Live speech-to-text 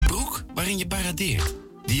waarin je paradeert,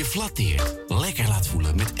 die je flatteert, lekker laat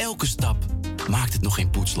voelen met elke stap, maakt het nog geen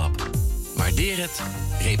poetslap. Waardeer het,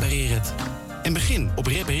 repareer het en begin op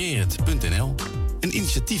repareerhet.nl. Een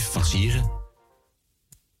initiatief van Sieren.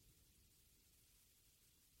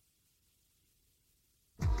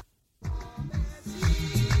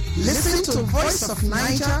 Listen to Voice of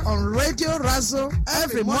Naija on Radio Razo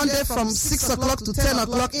every Monday from 6 o'clock to 10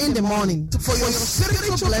 o'clock in the morning for your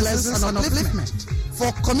spiritual lessons and upliftment.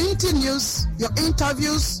 For community news, your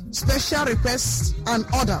interviews, special requests, and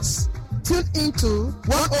others. Tune into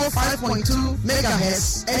 105.2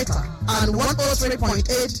 MHz ETA and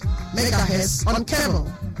 103.8 MHz on cable.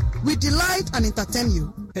 We delight and entertain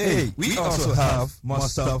you. Hey, we also have more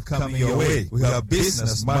stuff coming your way. We have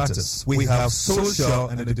business matters. We have social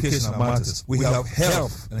and educational matters. We have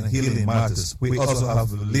health and healing matters. We also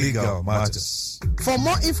have legal matters. For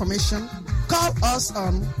more information, call us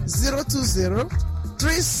on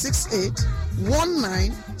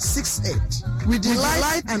 020-368-1968. We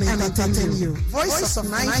delight and entertain you. Voice of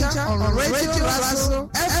Naija on Radio Razo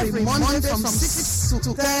every Monday from 6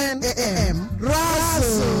 to 10 a.m.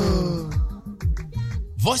 Razo.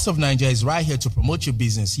 Voice of Naija is right here to promote your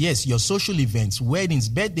business. Yes, your social events, weddings,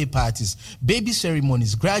 birthday parties, baby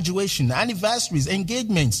ceremonies, graduation, anniversaries,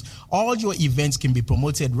 engagements. All your events can be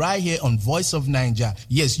promoted right here on Voice of Naija.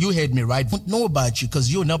 Yes, you heard me right. Don't know about you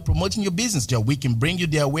because you're not promoting your business. Yeah, we can bring you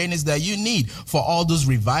the awareness that you need for all those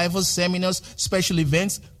revivals, seminars, special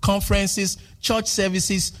events, conferences, church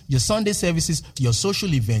services, your Sunday services, your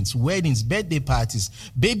social events, weddings, birthday parties,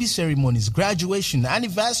 baby ceremonies, graduation,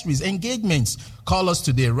 anniversaries, engagements. Call us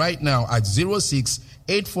today right now at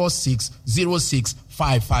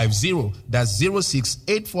 06-846-06550. That's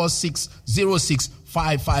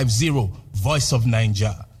 06-846-06550. Voice of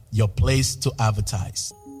Naija, your place to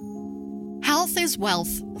advertise. Health is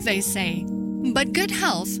wealth, they say. But good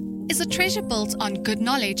health is a treasure built on good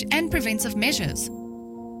knowledge and preventive measures.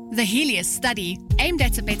 The Helios study, aimed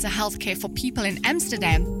at a better healthcare for people in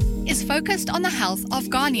Amsterdam, is focused on the health of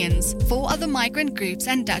Ghanaians, 4 other migrant groups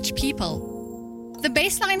and Dutch people. The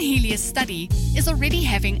baseline Helios study is already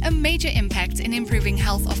having a major impact in improving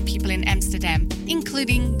health of people in Amsterdam,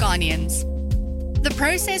 including Ghanaians. The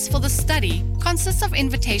process for the study consists of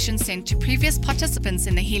invitations sent to previous participants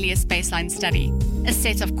in the Helios baseline study, a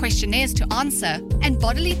set of questionnaires to answer, and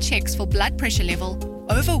bodily checks for blood pressure level,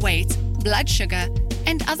 overweight, blood sugar,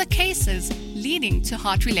 and other cases leading to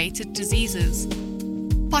heart-related diseases.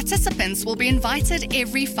 Participants will be invited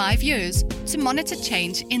every 5 years to monitor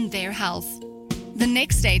change in their health. The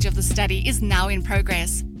next stage of the study is now in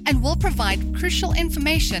progress and will provide crucial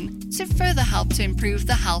information to further help to improve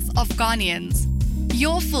the health of Ghanaians.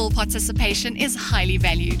 Your full participation is highly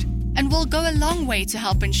valued and will go a long way to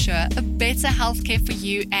help ensure a better healthcare for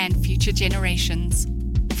you and future generations.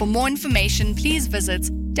 For more information, please visit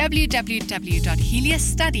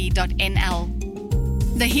www.heliosstudy.nl.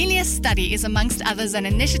 The Helios study is amongst others an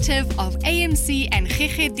initiative of AMC and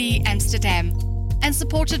GGD Amsterdam and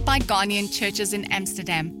supported by Ghanaian churches in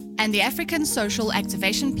Amsterdam and the African Social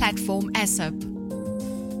Activation Platform ASAP.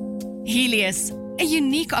 Helios, a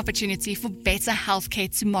unique opportunity for better healthcare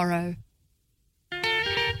tomorrow.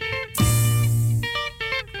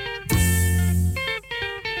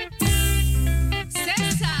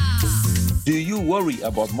 Do you worry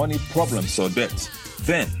about money problems or debt?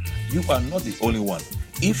 Then you are not the only one.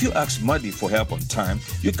 If you ask Madi for help on time,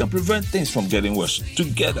 you can prevent things from getting worse.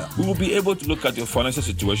 Together, we will be able to look at your financial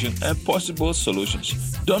situation and possible solutions.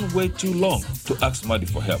 Don't wait too long to ask Madi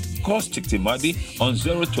for help. Call Stikti Madi on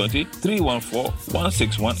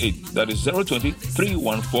 020-314-1618. That is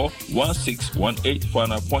 020-314-1618 for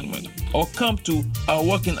an appointment. Or come to our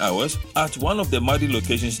working hours at one of the Madi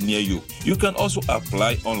locations near you. You can also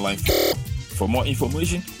apply online. For more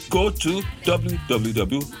information, go to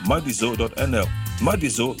www.madizo.nl.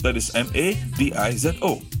 Madizo, that is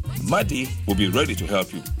Madizo. Madi will be ready to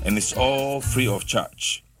help you, and it's all free of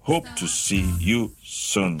charge. Hope to see you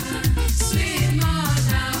soon.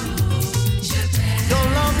 Your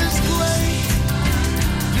love is great,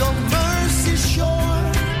 your mercy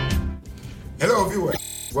sure. Hello viewers,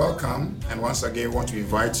 welcome, and once again we want to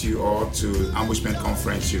invite you all to Ambushment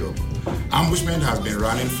Conference Europe. Ambushment has been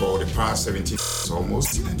running for the past 17 years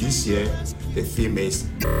almost, and this year the theme is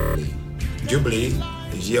Jubilee,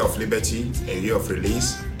 a year of liberty, a year of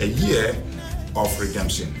release, a year of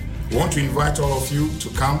redemption. We want to invite all of you to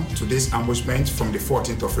come to this ambushment from the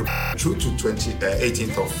 14th of February through to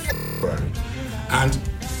 18th of February. And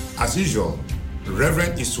as usual,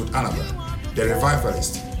 Reverend Isud Anaba, the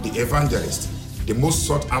revivalist, the evangelist, the most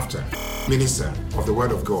sought after minister of the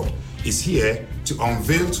Word of God, is here to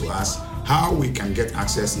unveil to us how we can get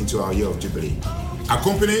access into our year of Jubilee.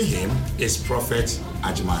 Accompanying him is Prophet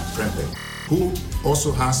Ajima Prempe, who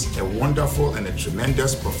also has a wonderful and a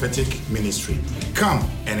tremendous prophetic ministry. Come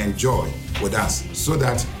and enjoy with us so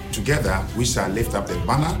that together we shall lift up the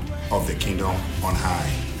banner of the kingdom on high.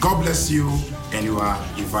 God bless you, and you are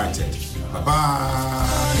invited.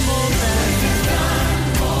 Bye-bye.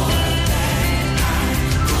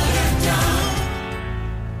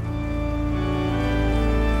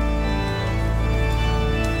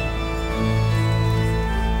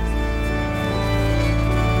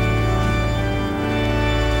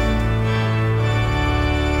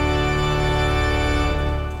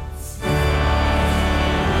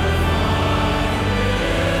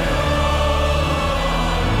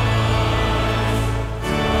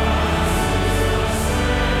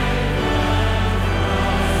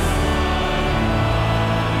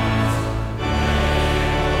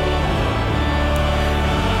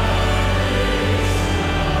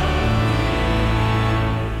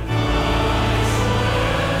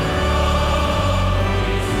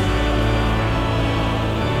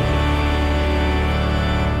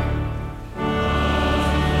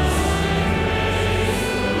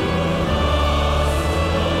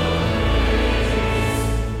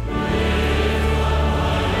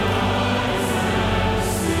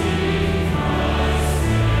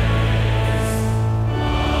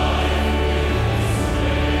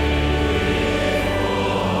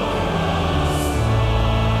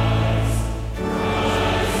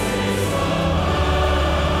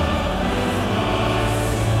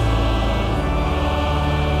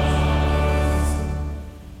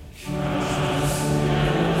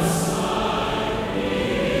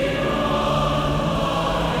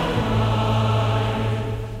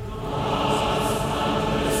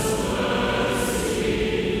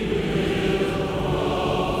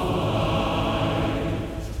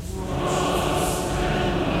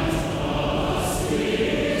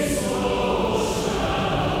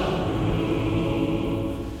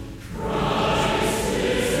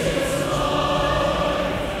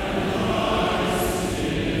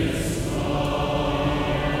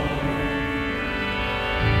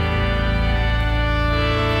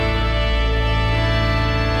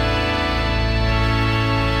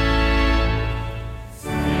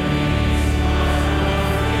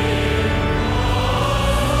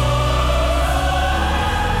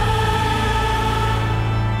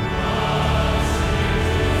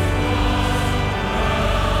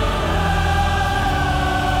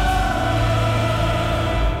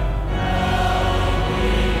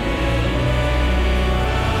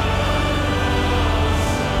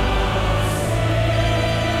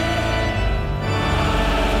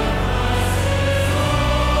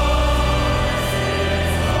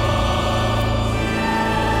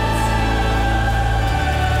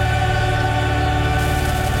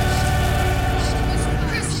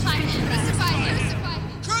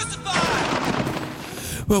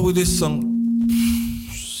 Well, with this song,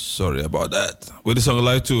 sorry about that. With this song, I'd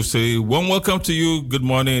like to say warm welcome to you. Good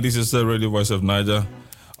morning. This is the Radio Voice of Naija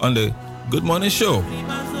on the Good Morning Show.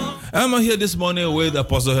 I'm here this morning with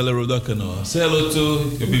Apostle Helen Rodakano. Say hello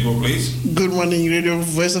to your people, please. Good morning, Radio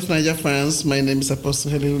Voice of Naija fans. My name is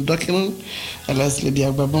Apostle Helen Rodakano, alias Lady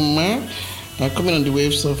Agbabama. Coming on the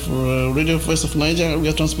waves of Radio Voice of Naija, we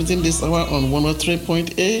are transmitting this hour on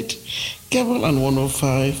 103.8 cable and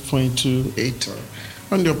 105.2 ether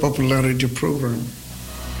on your popular radio program.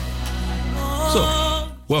 So,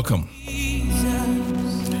 welcome.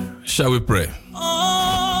 Shall we pray?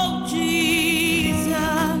 Oh, Jesus,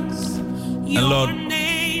 and Lord,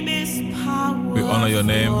 we honor your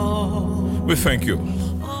name. We thank you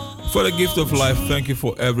for the gift of life. Thank you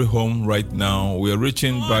for every home right now. We are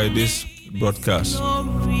reaching by this broadcast.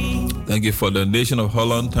 Thank you for the nation of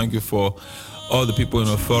Holland. Thank you for all the people in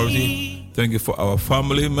authority. Thank you for our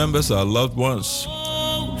family members, our loved ones.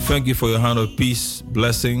 Thank you for your hand of peace,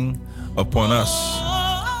 blessing upon us.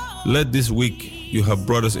 Let this week you have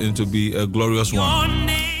brought us into be a glorious one.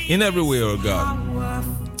 In every way, oh God,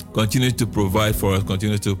 continue to provide for us,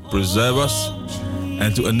 continue to preserve us,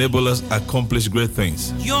 and to enable us accomplish great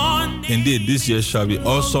things. Indeed, this year shall be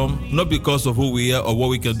awesome, not because of who we are or what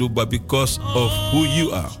we can do, but because of who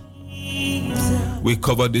you are. We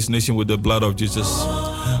cover this nation with the blood of Jesus.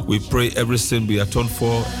 We pray every sin be atoned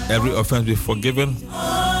for, every offense be forgiven,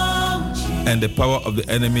 and the power of the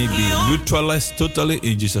enemy be neutralized totally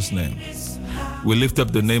in Jesus' name. We lift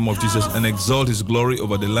up the name of Jesus and exalt his glory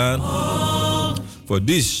over the land, for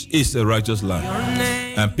this is a righteous land,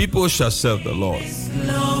 and people shall serve the Lord.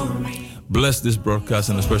 Bless this broadcast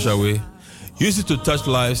in a special way. Use it to touch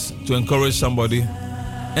lives, to encourage somebody,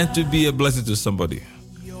 and to be a blessing to somebody.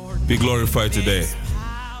 be glorified today.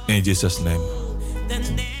 In Jesus' name.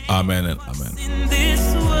 Amen and amen. In this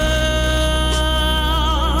world,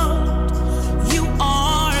 you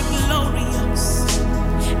are glorious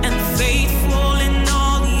and faithful in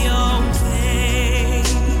all your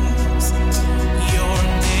ways. Your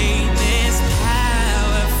name is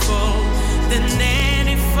powerful than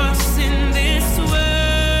any force in this world.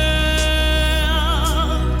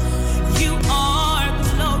 You are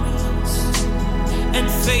glorious and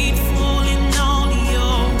faithful in all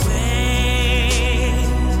your ways.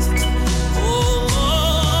 Oh,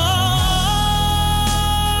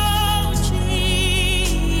 Jesus.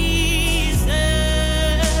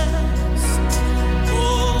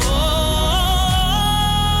 Oh,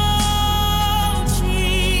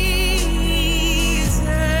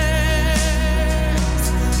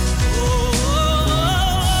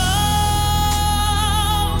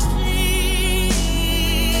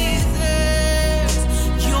 Jesus.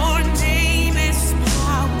 Your name is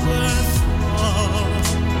powerful.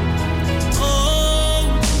 Oh,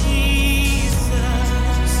 Jesus.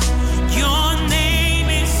 Your name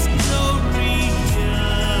is glorious.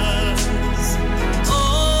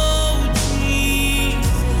 Oh, Jesus.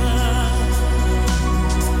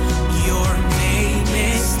 Your name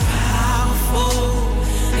is powerful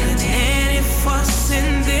than any force in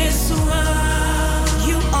this world.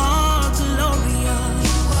 You are glorious.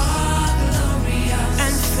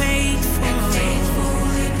 And faithful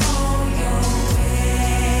in all your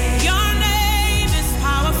ways. Your name is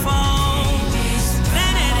powerful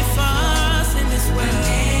than any force in this world.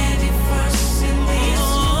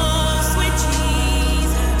 Oh, sweet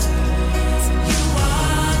Jesus, you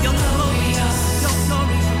are glorious. You're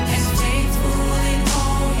glorious and faithful in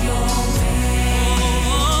all your ways.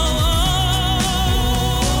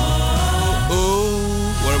 Oh,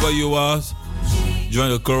 wherever you are, join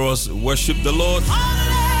the chorus, worship the Lord,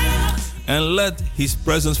 and let His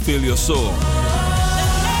presence fill your soul.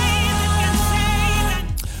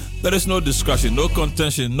 There is no discussion, no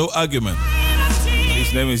contention, no argument.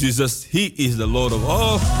 His name is Jesus. He is the Lord of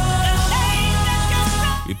all.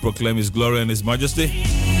 We proclaim His glory and His majesty.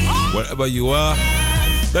 Wherever you are,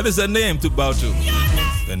 that is the name to bow to,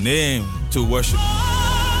 the name to worship,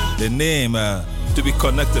 the name to be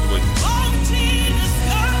connected with.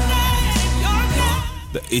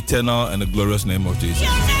 The eternal and the glorious name of Jesus.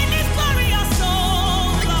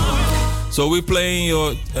 So we're playing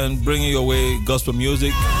and bringing your way gospel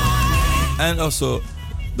music and also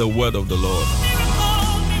the word of the Lord.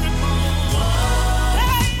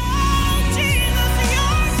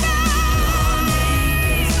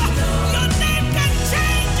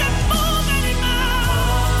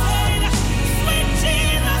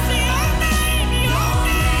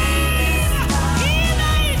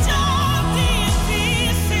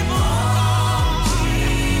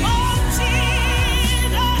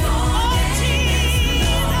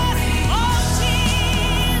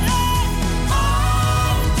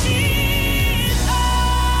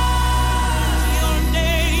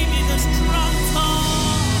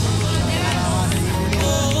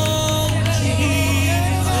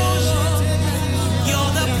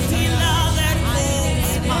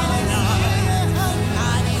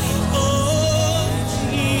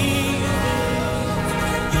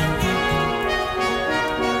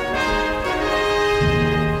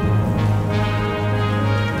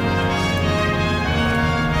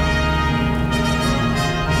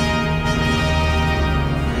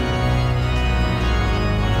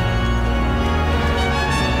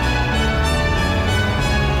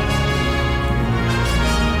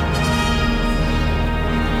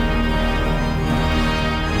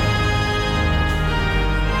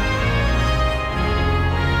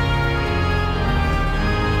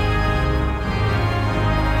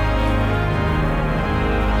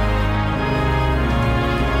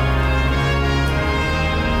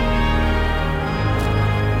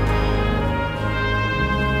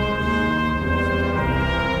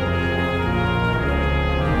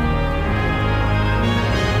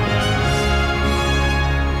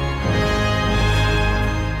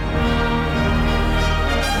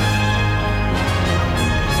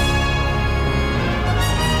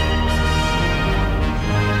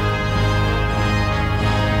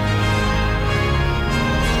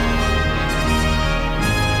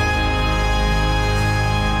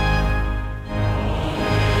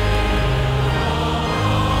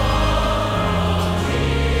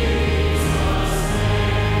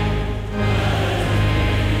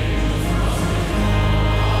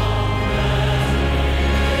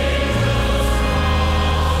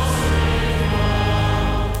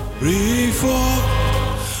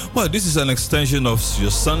 Well, this is an extension of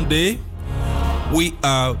your Sunday. We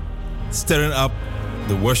are stirring up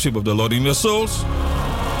the worship of the Lord in your souls.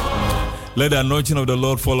 Let the anointing of the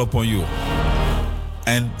Lord fall upon you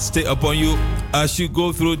and stay upon you as you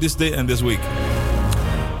go through this day and this week.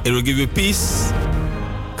 It will give you peace,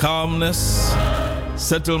 calmness,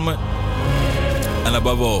 settlement, and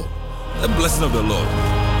above all, the blessing of the Lord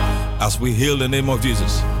as we hail the name of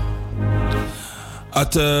Jesus.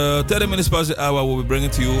 At 30 minutes past the hour, we'll be bringing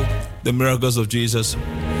to you the miracles of Jesus.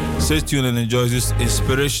 Stay tuned and enjoy this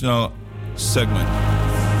inspirational segment.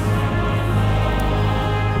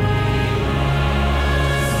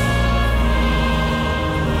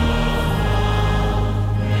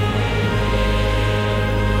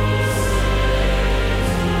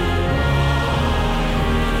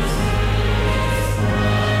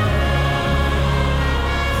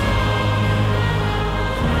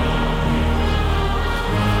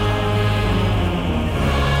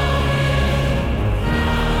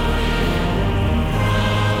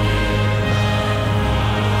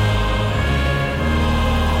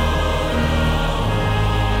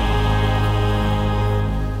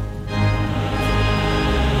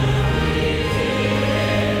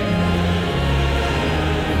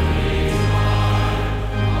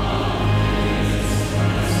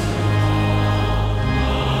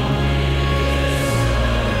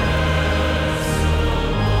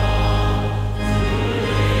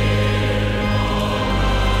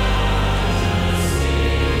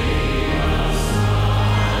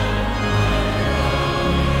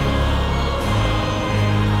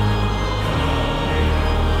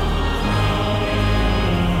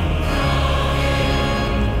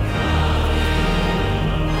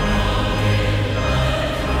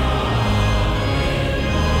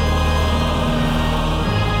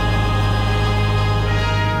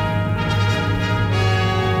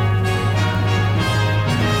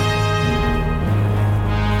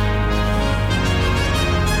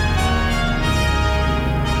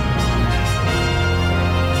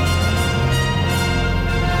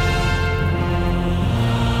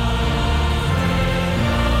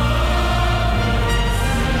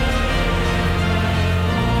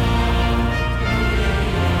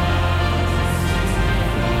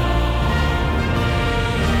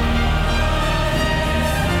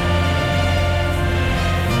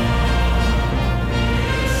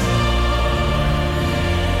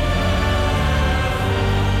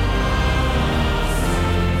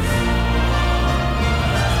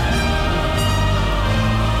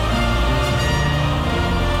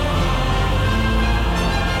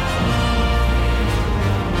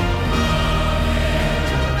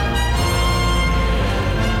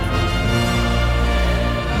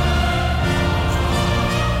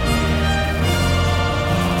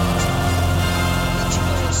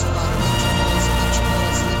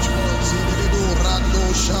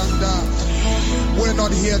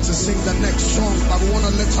 here to sing the next song, but we want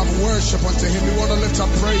to lift up worship unto him. We want to lift up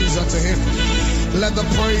praise unto him. Let the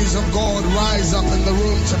praise of God rise up in the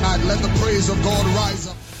room tonight. Let the praise of God rise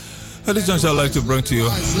up. At this juncture, I'd like to bring to you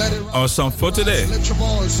our song for today. Lift your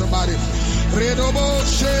voice, somebody.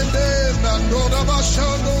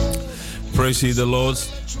 Praise ye the Lord.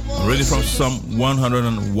 I'm reading from Psalm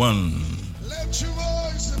 101.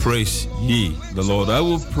 Praise ye the Lord. I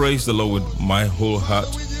will praise the Lord with my whole heart.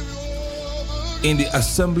 In the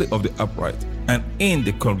assembly of the upright and in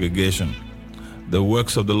the congregation, the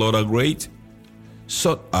works of the Lord are great,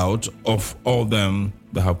 sought out of all them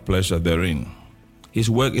that have pleasure therein. His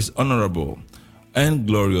work is honorable and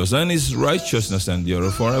glorious, and his righteousness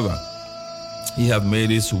endureth forever. He hath made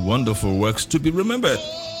his wonderful works to be remembered.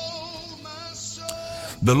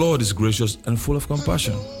 The Lord is gracious and full of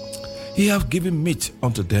compassion. He hath given meat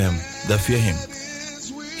unto them that fear him.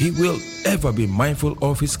 He will ever be mindful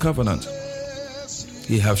of his covenant.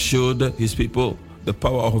 He hath showed his people the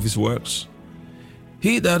power of his works.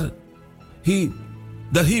 That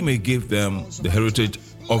he may give them the heritage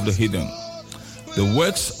of the heathen. The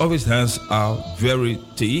works of his hands are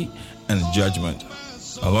verity and judgment.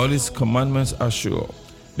 The Lord's commandments are sure.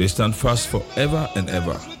 They stand fast forever and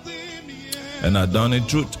ever, and are done in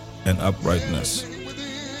truth and uprightness.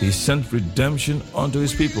 He sent redemption unto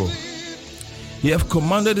his people. He hath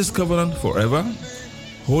commanded his covenant forever.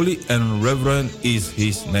 Holy and reverend is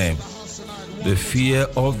his name. The fear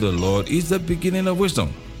of the Lord is the beginning of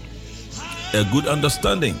wisdom. A good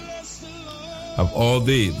understanding have all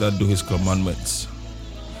they that do his commandments.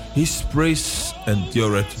 His praise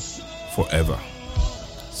endureth forever.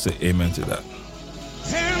 Say amen to that.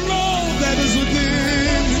 And all that is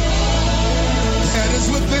within,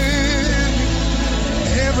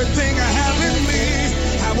 everything I have in me,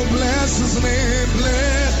 I will bless his name,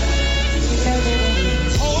 bless.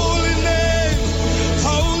 Holy name,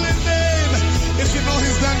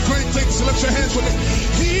 lift your hands with it.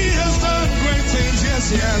 He has done great things. Yes,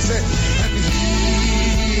 he has it. And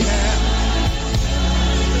he has.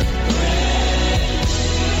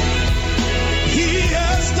 He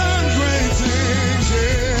has done great things.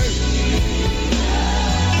 Yeah.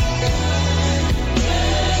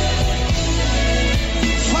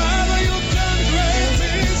 Father, you've done great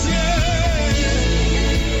things. Yeah.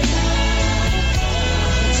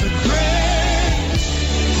 It's a great.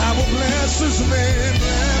 I will bless his name.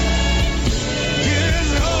 He is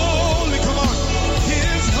holy. Come on. He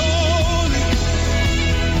is holy.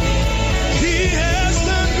 He has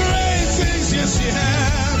done great things. Yes, he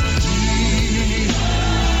has.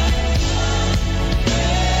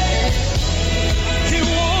 He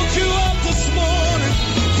woke you up this morning.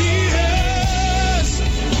 He has.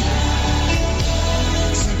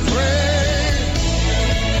 It's a great.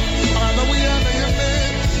 Father, we honor your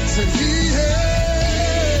name. Say he has.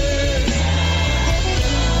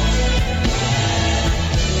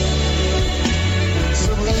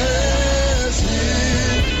 So bless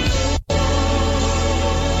him.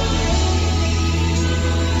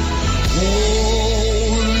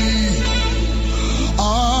 Holy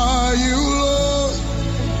are you, Lord.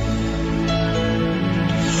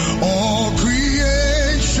 All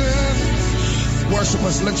creation.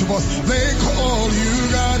 Worshipers, lift your voice. They call you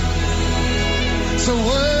God. So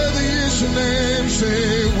worthy is your name.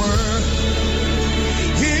 Say word.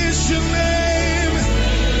 Is your name.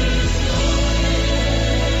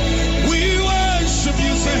 We worship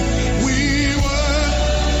you. Say we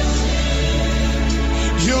worship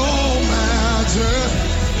your majesty.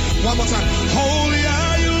 One more time. Holy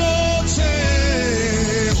are you, Lord.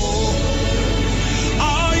 Say, oh,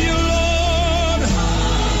 are you, Lord?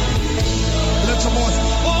 Lift your voice.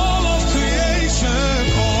 All of creation,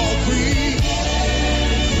 all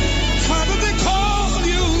Father, they call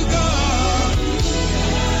you God.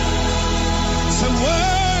 So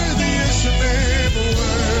worthy is your name.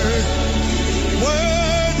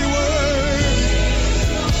 Worthy, worthy.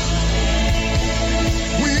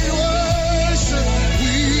 We worship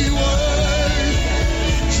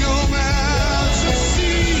your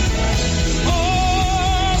majesty.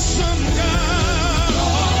 Awesome God.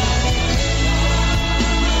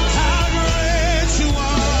 How great you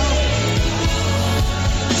are.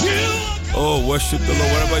 Oh, worship the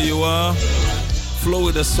Lord wherever you are. Flow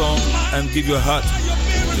with the song and give your heart,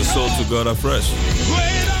 your soul to God afresh.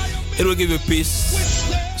 It will give you peace,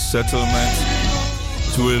 settlement.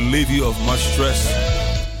 It will relieve you of much stress.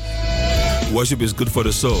 Worship is good for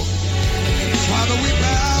the soul. Father, we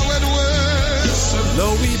bow and worship.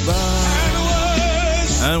 Lord, we bow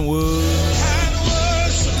and worship.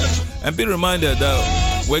 And be reminded that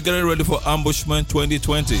we're getting ready for Ambushment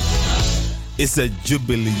 2020. It's a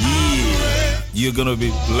jubilee year. You're going to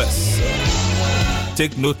be blessed.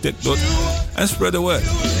 Take note, and spread the word.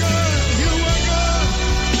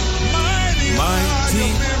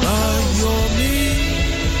 Mighty are your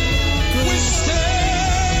miracles,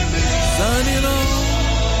 standing on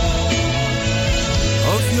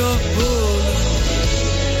of your glory.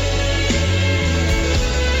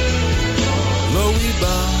 Lord, we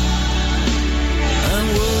bow and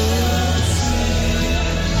worship.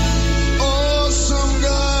 Awesome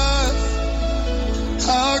God,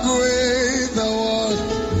 how great thou art.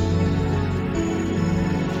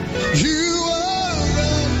 You are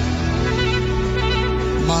God,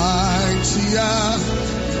 mighty are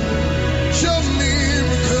your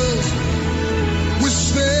miracles. We're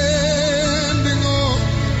standing on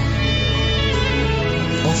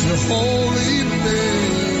of your holy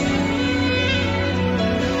name.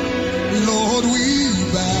 Lord, we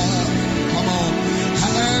bow. Come on,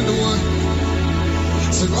 and one.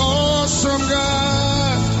 It's an awesome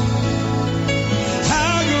God.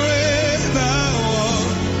 How great thou art.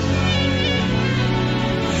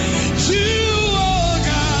 You are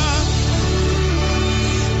God.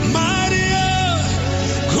 Mighty are,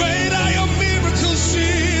 great are your miracles,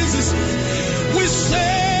 Jesus. We're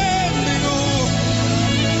standing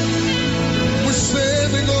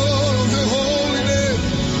on the holy name.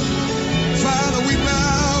 Father, we bow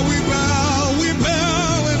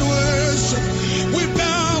and worship. We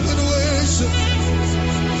bow and worship.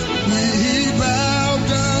 We bow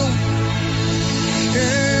down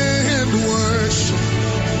and worship.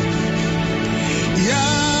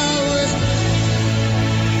 Yahweh.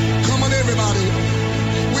 Come on, everybody.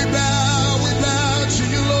 We bow to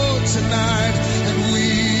you, Lord, tonight. And we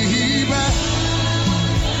bow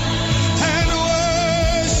and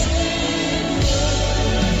worship.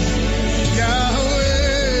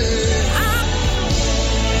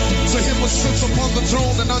 To him who sits upon the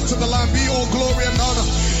throne and unto the Lamb be all glory and honor.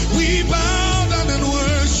 We bow down and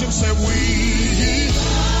worship, say we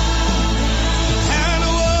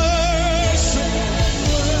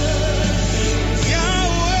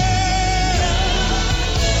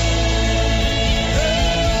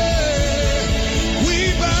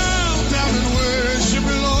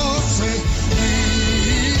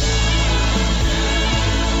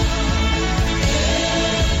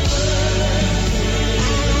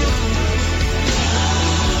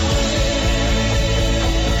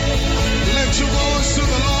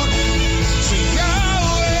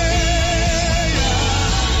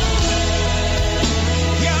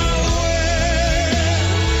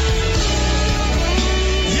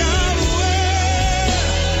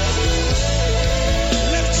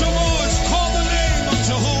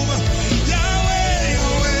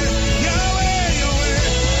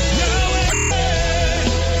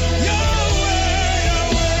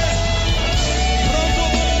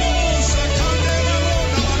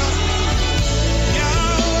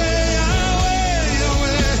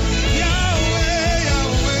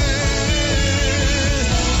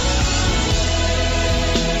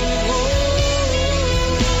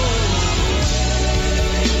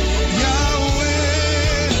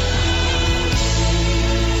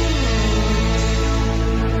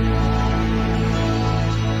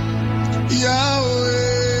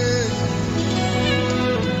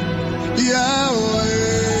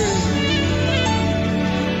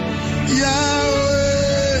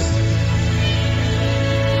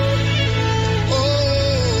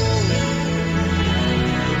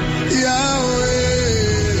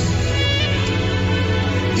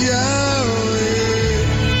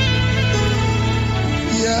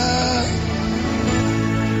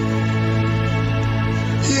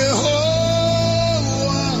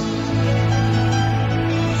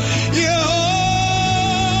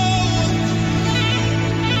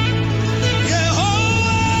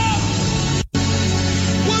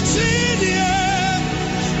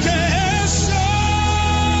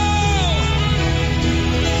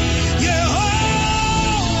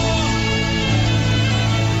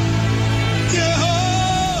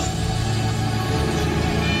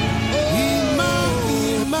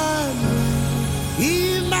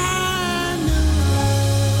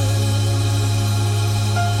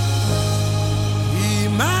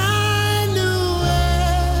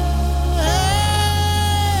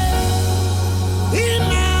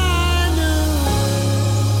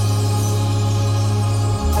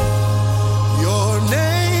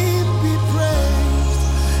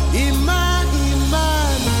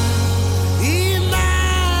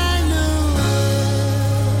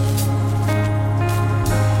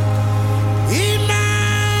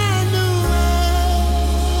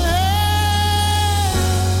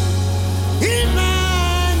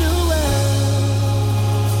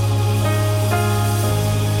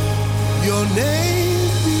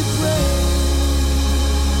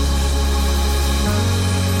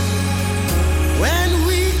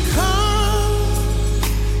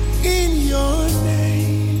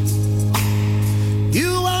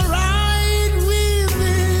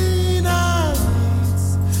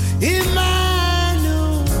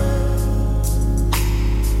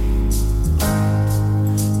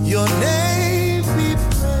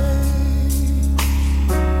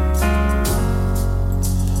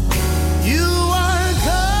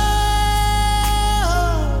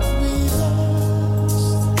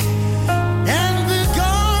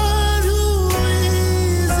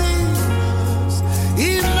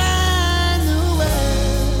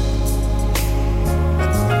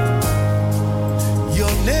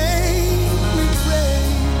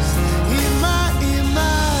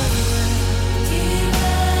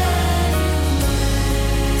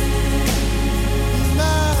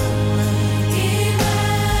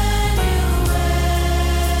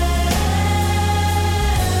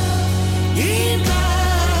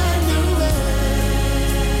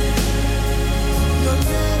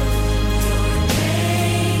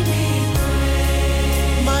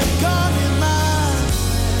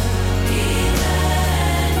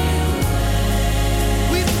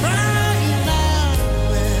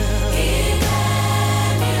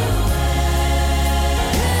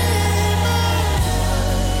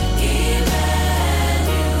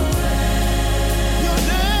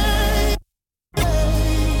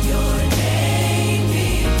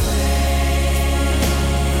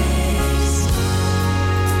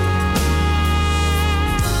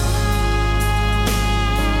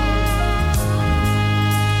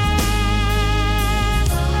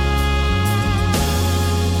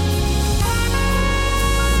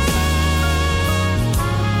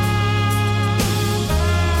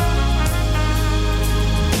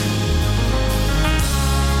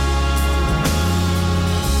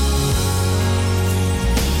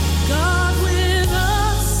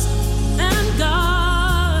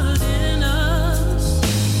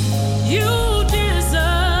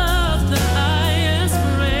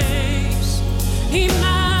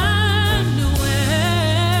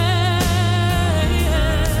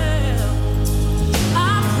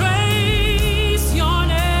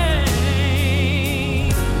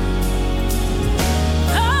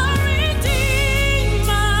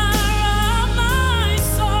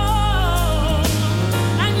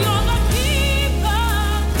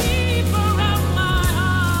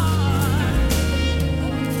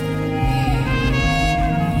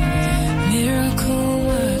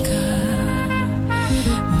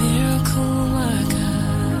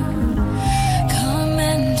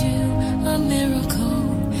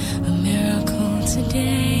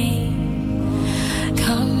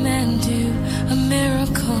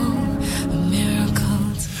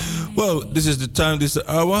Well, this is the time, this is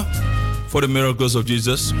the hour for the miracles of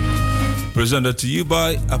Jesus, presented to you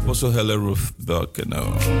by Apostle Helen Ruth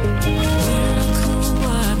Belkano.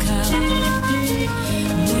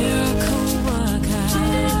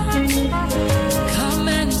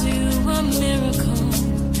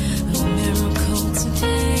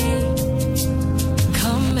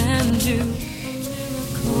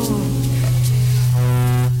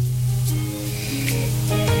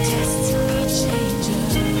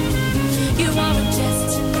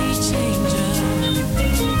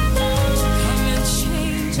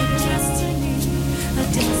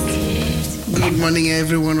 Good morning,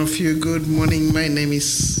 every one of you. Good morning. My name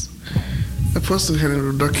is Apostle Helen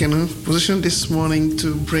Rudokino, positioned this morning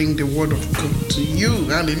to bring the word of God to you.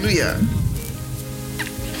 Hallelujah.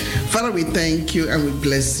 Father, we thank you and we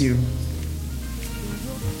bless you.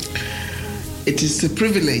 It is a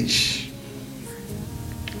privilege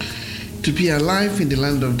to be alive in the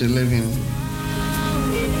land of the living.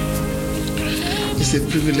 It's a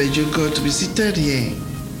privilege, oh God, to be seated here,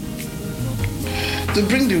 to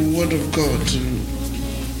bring the word of God to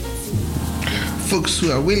folks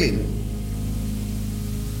who are willing,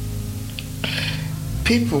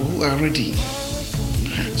 people who are ready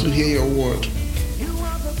to hear your word.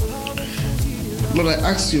 Lord, I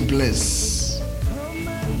ask you bless.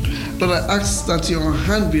 Lord, I ask that your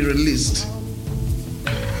hand be released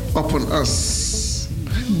upon us.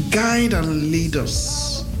 Guide and lead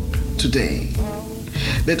us today.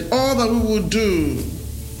 Let all that we will do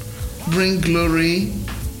bring glory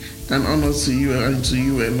and honor to you and to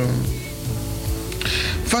you alone.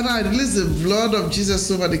 Father, I release the blood of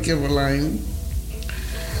Jesus over the cable line.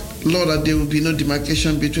 Lord, that there will be no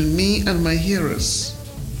demarcation between me and my hearers.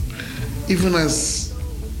 Even as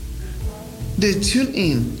they tune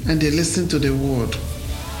in and they listen to the word,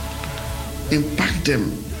 impact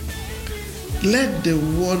them. Let the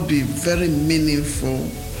word be very meaningful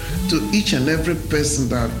to each and every person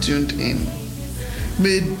that are tuned in.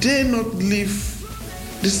 May they not leave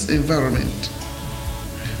this environment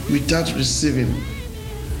without receiving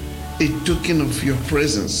a token of your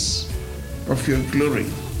presence, of your glory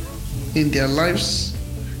in their lives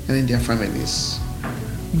and in their families.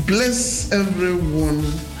 Bless everyone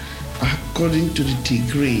according to the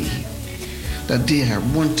degree that they are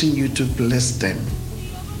wanting you to bless them.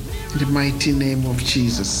 In the mighty name of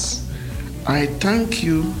Jesus, I thank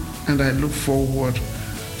you and I look forward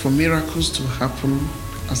for miracles to happen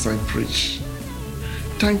as I preach.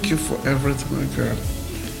 Thank you for everything, my God.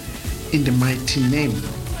 In the mighty name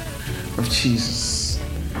of Jesus,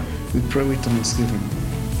 we pray with thanksgiving.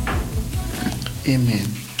 Amen.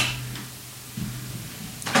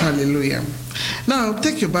 Hallelujah. Now,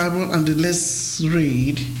 take your Bible and let's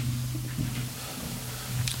read.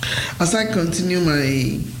 As I continue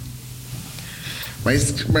my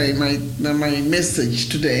message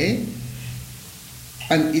today,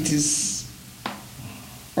 and it is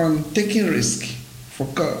on taking risk for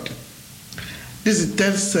God. This is the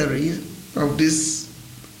third series of this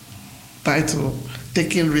title,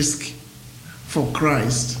 Taking Risk for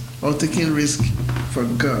Christ, or Taking Risk for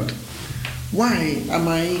God. Why am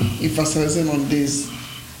I emphasizing on this?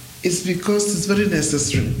 It's because it's very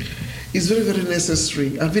necessary. It's very, very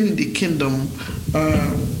necessary. I've been in the kingdom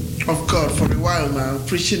of God for a while now,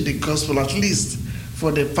 preaching the gospel, at least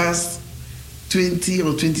for the past 20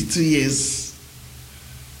 or 22 years.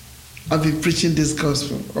 I've been preaching this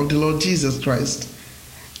gospel of the Lord Jesus Christ.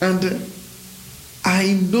 And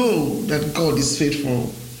I know that God is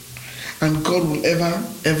faithful, and God will ever,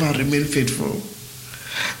 ever remain faithful.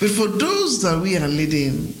 But for those that we are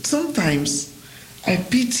leading, sometimes I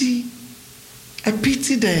pity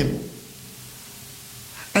them.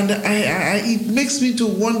 And it makes me to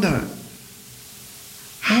wonder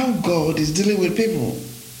how God is dealing with people,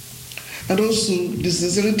 and also the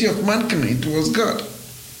sincerity of mankind towards God.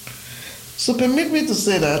 So permit me to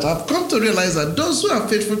say that I've come to realize that those who are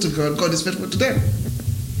faithful to God, God is faithful to them.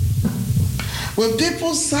 When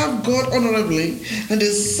people serve God honorably and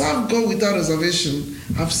they serve God without reservation,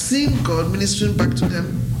 I've seen God ministering back to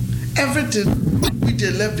them everything which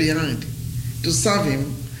they left behind to serve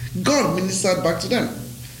Him. God ministered back to them.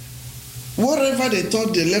 Whatever they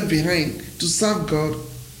thought they left behind to serve God,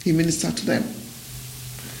 He ministered to them.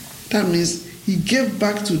 That means He gave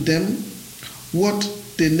back to them what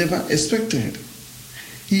they never expected.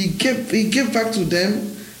 He gave back to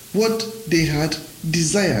them what they had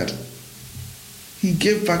desired. He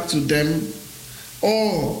gave back to them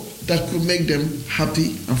all that could make them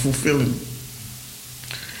happy and fulfilling.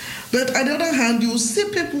 But on the other hand, you will see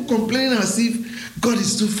people complaining as if God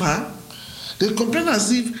is too far. They complain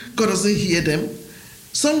as if God doesn't hear them.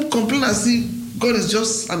 Some complain as if God is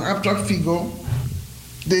just an abstract figure.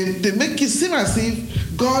 They make it seem as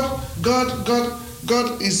if God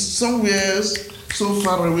is somewhere so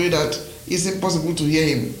far away that it's impossible to hear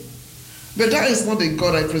Him. But that is not the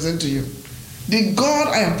God I present to you. The God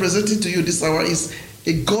I am presenting to you this hour is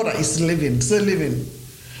a God that is living. Say living.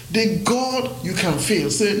 The God you can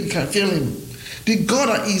feel. Say you can feel Him. The God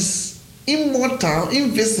that is immortal,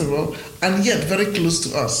 invisible, and yet very close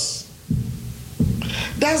to us.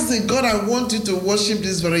 That's the God I want you to worship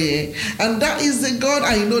this very year. And that is the God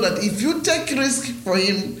I know that if you take risk for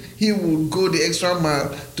Him, He will go the extra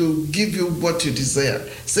mile to give you what you desire.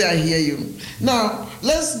 Say, I hear you. Now,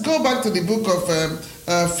 let's go back to the book of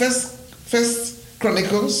First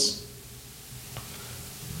Chronicles,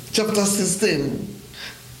 chapter 16.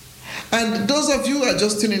 And those of you who are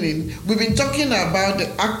just tuning in, we've been talking about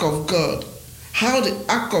the ark of God. how the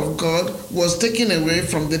ark of God was taken away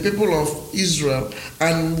from the people of Israel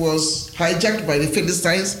and was hijacked by the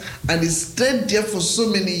Philistines, and it stayed there for so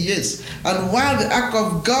many years. And while the ark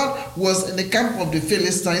of God was in the camp of the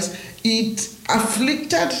Philistines, it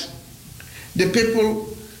afflicted the people,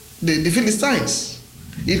 the Philistines.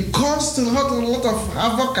 It caused a lot of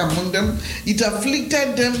havoc among them. It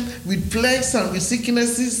afflicted them with plagues and with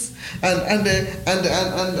sicknesses, and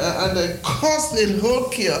caused a whole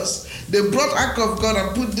chaos. They brought Ark of God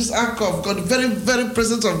and put this Ark of God, very, very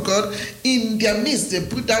presence of God, in their midst. They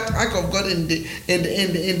put that Ark of God in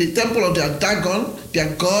the temple of their Dagon,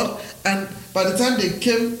 their God. And by the time they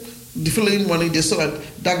came the following morning, they saw that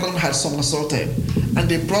Dagon had somersaulted, and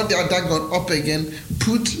they brought their Dagon up again,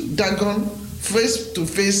 put Dagon face to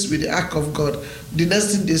face with the Ark of God. The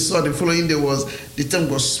next thing they saw the following day was the thing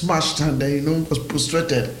was smashed and was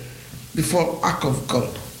prostrated before Ark of God.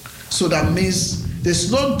 So that means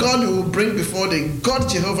there's no God you will bring before the God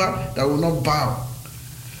Jehovah that will not bow.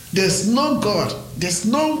 There's no God. There's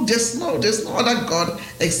no other God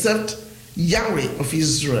except Yahweh of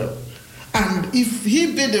Israel. And if He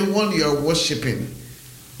be the one you are worshiping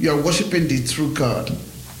the true God.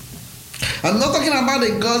 I'm not talking about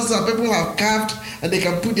the gods that people have carved and they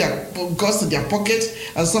can put their gods in their pocket,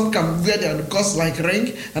 and some can wear their gods like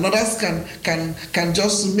ring, and others can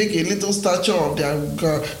just make a little statue of their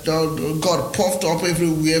God puffed up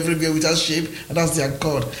everywhere without shape, and that's their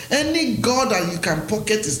God. Any God that you can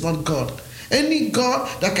pocket is not God. Any God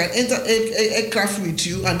that can enter aircraft with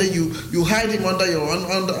you and then you hide him under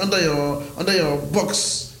your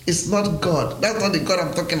box, it's not God. That's not the God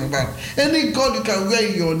I'm talking about. Any God you can wear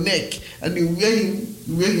in your neck and you wear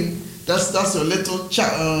him, that's your little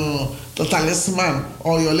talisman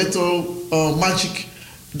or your little magic.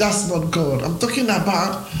 That's not God. I'm talking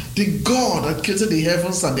about the God that created the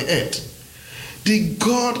heavens and the earth. The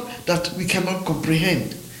God that we cannot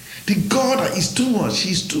comprehend. The God that is too much.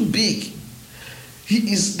 He's too big.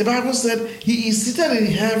 The Bible said He is seated in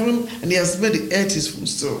heaven and He has made the earth His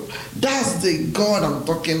footstool. That's the God I'm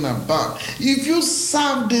talking about. If you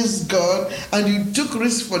serve this God and you took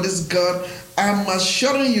risk for this God, I'm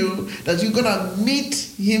assuring you that you're going to meet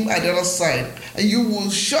Him at the other side. And you will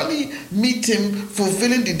surely meet Him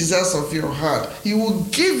fulfilling the desires of your heart. He will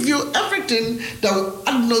give you everything that will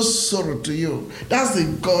add no sorrow to you. That's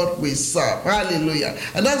the God we serve. Hallelujah.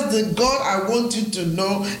 And that's the God I want you to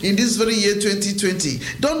know in this very year 2020.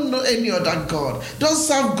 Don't know any other God. Don't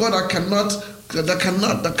serve God that cannot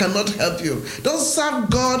help you. Don't serve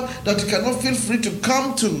God that you cannot feel free to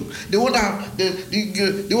come to. The one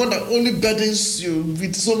that only burdens you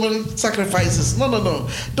with so many sacrifices. No.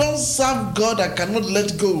 Don't serve God that cannot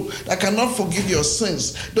let go, that cannot forgive your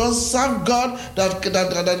sins. Don't serve God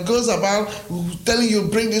that goes about telling you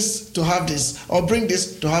bring this to have this or bring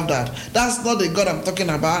this to have that. That's not the God I'm talking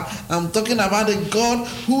about. I'm talking about a God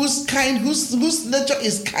whose nature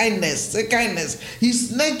is kindness. Say kindness.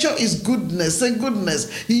 His nature is goodness. Say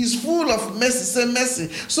goodness. He is full of mercy. Say mercy.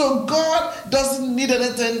 So God doesn't need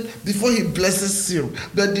anything before He blesses you.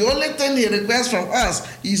 But the only thing He requires from us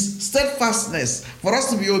is steadfastness, for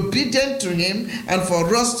us to be obedient to Him and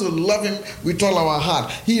for us to love Him with all our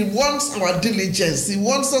heart. He wants our diligence. He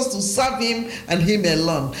wants us to serve Him and Him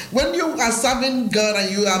alone. When you are serving God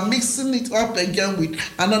and you are mixing it up again with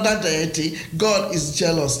another deity, God is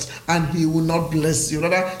jealous and He will not bless you.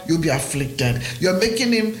 Rather, you'll be afflicted. You're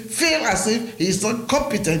making Him feel as if He is not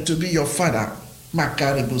competent to be your father. I'm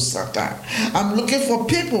looking for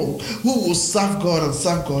people who will serve God and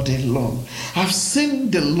serve God alone. I've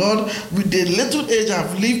seen the Lord with the little age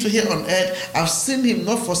I've lived here on earth. I've seen Him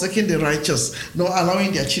not forsaking the righteous, nor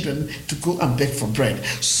allowing their children to go and beg for bread.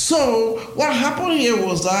 So what happened here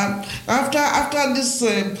was that after this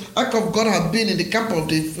Ark of God had been in the camp of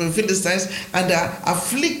the Philistines and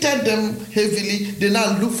afflicted them heavily, they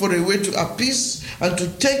now look for a way to appease and to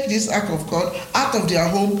take this Ark of God out of their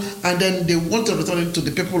home, and then they want to return it to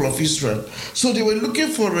the people of Israel. So they were looking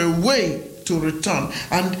for a way to return,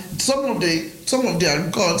 and some of their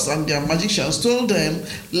gods and their magicians told them,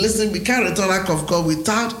 listen, we can't return Ark of God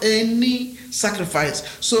without any sacrifice.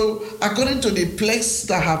 So according to the plagues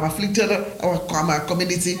that have afflicted our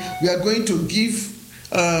community, we are going to give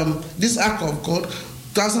this Ark of God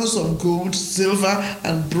thousands of gold, silver,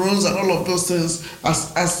 and bronze, and all of those things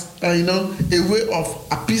as a way of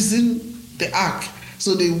appeasing the ark.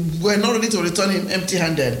 So they were not ready to return him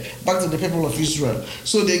empty-handed back to the people of Israel.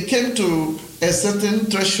 So they came to a certain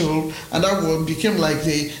threshold, and that became like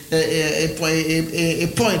a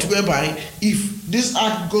point whereby if this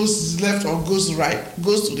ark goes left or goes right,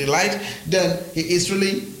 goes to the light, then he is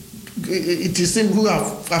really it is him who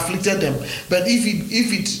have afflicted them. But if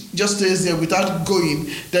it just stays there without going,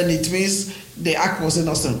 then it means the ark was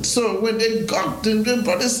innocent. So when they brought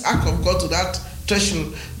this ark of God to that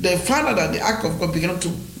threshold, they found out that the ark of God began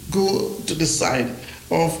to go to the side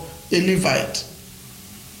of a Levite.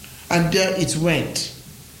 And there it went.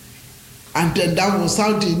 And then that was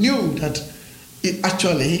how they knew that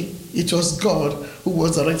it was God who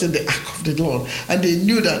was directing the ark of the Lord. And they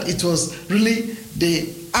knew that it was really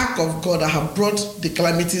the ark of God that had brought the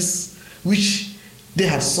calamities which they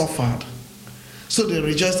had suffered. So they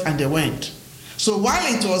rejoiced and they went. So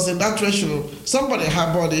while it was in that threshold, somebody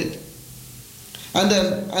harbored it, and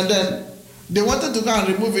then they wanted to go and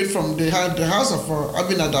remove it from the house of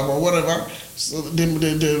Abinadab or whatever, so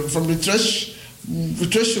from the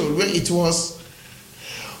threshold where it was.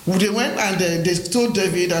 They went and they told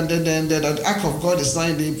David, and then the ark of God is now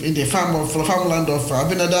in the farmland of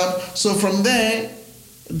Abinadab. So from there,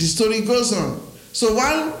 the story goes on. So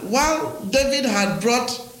while David had brought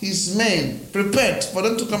his men, prepared for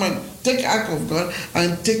them to come and take ark of God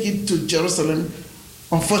and take it to Jerusalem,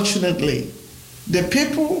 unfortunately, the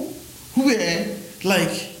people who were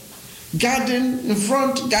like guarding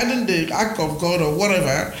the ark of God or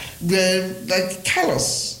whatever, were like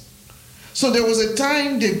callous. So there was a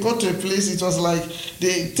time they got to a place, it was like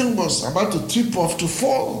the thing was about to trip off, to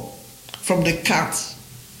fall from the cart.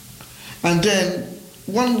 And then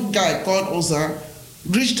one guy called Uzzah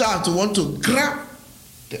reached out to want to grab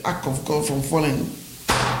the ark of God from falling,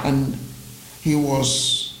 and he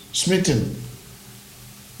was smitten.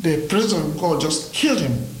 The presence of God just killed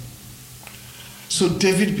him. So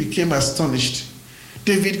David became astonished.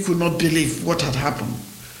 David could not believe what had happened.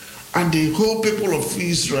 And the whole people of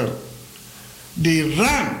Israel, they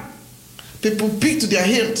ran. People picked to their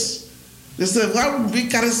heels. They said, why would we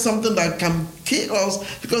carry something that can kill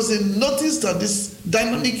us? Because they noticed that this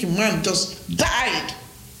dynamic man just died.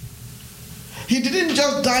 He didn't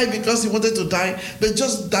just die because he wanted to die, but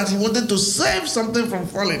just that he wanted to save something from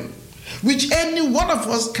falling, which any one of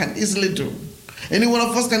us can easily do. Any one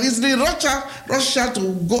of us can easily rush out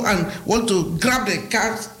to go and want to grab the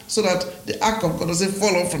cart so that the ark of God doesn't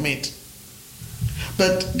fall off from it.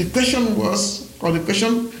 But the question was, or the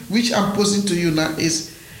question which I'm posing to you now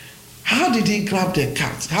is, how did he grab the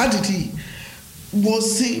cart? How did he?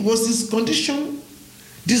 Was his condition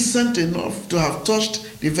decent enough to have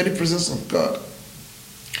touched the very presence of God?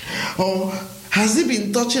 Or has he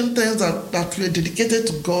been touching things that were dedicated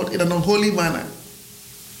to God in an unholy manner?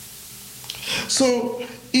 So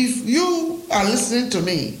if you are listening to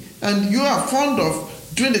me and you are fond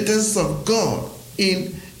of doing the things of God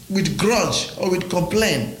with grudge or with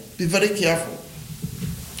complaint, be very careful.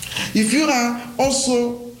 If you are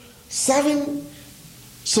also serving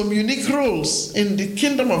some unique roles in the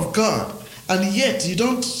kingdom of God, and yet you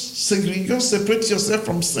don't separate yourself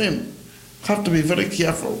from sin, have to be very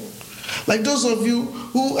careful. Like those of you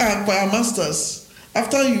who are choir masters,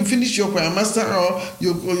 after you finish your choir master or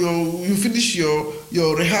you finish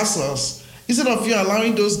your rehearsals, instead of you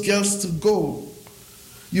allowing those girls to go,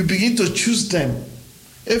 you begin to choose them.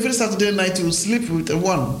 Every Saturday night you will sleep with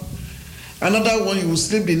one. Another one you will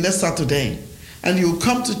sleep the next Saturday. And you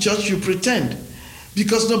come to church, you pretend,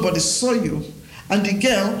 because nobody saw you. And the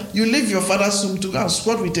girl, you leave your father's home to go and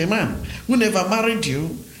squat with a man who never married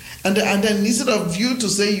you. And then instead of you to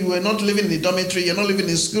say you were not living in the dormitory, you're not living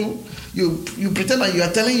in school, you pretend that you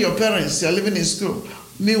are telling your parents you're living in school.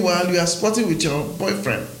 Meanwhile, you are squatting with your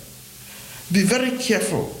boyfriend. Be very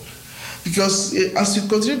careful. Because as you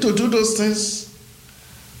continue to do those things,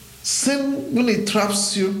 sin, when it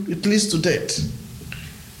traps you, it leads to death.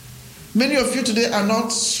 Many of you today are not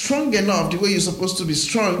strong enough the way you're supposed to be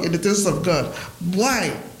strong in the things of God.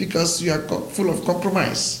 Why? Because you are full of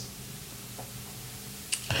compromise.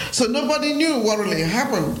 So nobody knew what really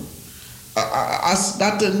happened as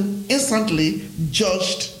that instantly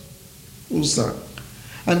judged Uzzah.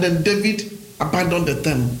 And then David abandoned the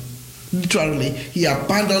thing. Literally, he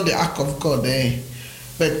abandoned the ark of God there.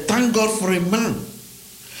 But thank God for a man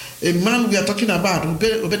we are talking about,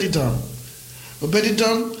 Obed-Edom.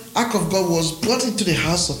 Obed-Edom, ark of God was brought into the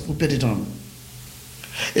house of Obed-Edom.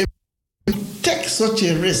 Take such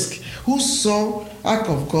a risk. Who saw ark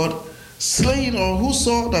of God slain, or who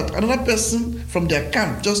saw that another person from their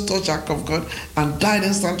camp just touched ark of God and died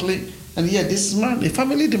instantly? And yet this man, a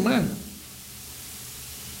family man,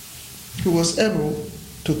 who was able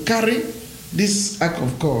to carry this ark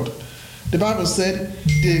of God. The Bible said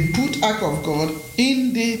they put ark of God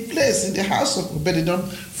in the place, in the house of Obed-Edom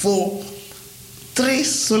for 3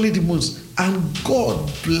 solid months, and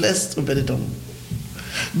God blessed Obed-Edom.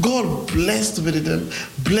 God blessed Obed-Edom,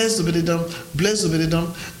 blessed Obed-Edom, blessed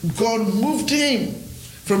Obed-Edom. God moved him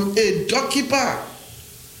from a doorkeeper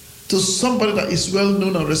to somebody that is well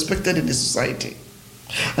known and respected in the society.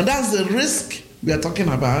 And that's the risk we are talking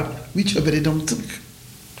about, which Obed-Edom took.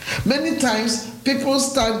 Many times, people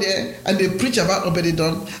stand there and they preach about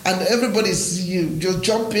Obed-Edom, and everybody's just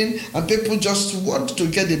jumping, and people just want to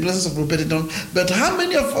get the blessings of Obed-Edom. But how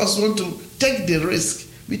many of us want to take the risk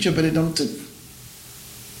which Obed-Edom took?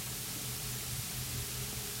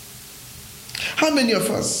 How many of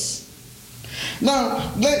us?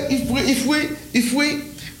 Now, if we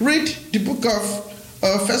read the book of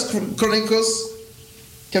First Chronicles,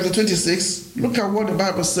 chapter 26, look at what the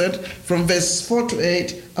Bible said from verse 4 to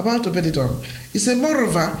 8 about Obed-Edom. It said,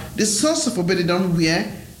 moreover, the sons of Obed-Edom were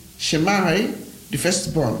Shemai, the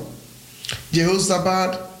firstborn,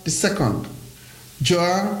 Jehozabad, the second,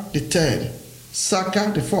 Joah, the third,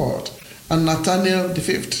 Saka, the fourth, and Nathaniel, the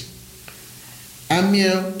fifth,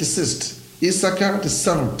 Amiel, the sixth, Issachar, the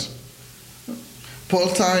seventh,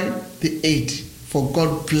 Paltai, the eighth, for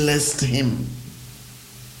God blessed him.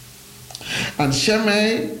 And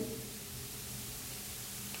Shemai,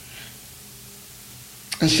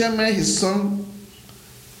 his son,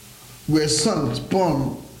 were sons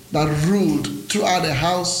born that ruled throughout the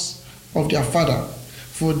house of their father,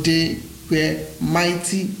 for they were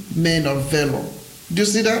mighty men of valor. Do you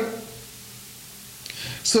see that?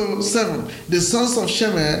 So 7, the sons of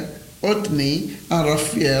Shemai, Othni, and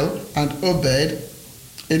Raphael, and Obed,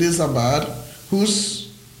 Elizabad, whose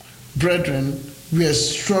brethren were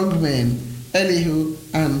strong men, Elihu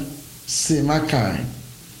and Semakai.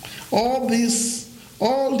 All these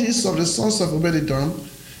of the sons of Obed-Edom,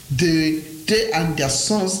 they and their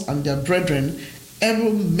sons and their brethren,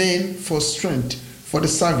 able men for strength for the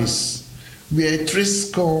service, were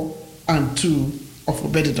 62 of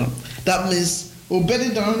Obed-Edom. That means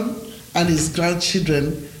Obed-Edom and his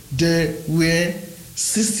grandchildren, they were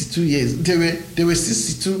 62 years. They were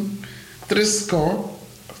 62,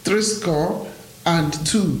 62 and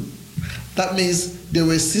 2. That means there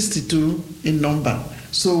were 62 in number.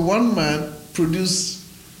 So one man produced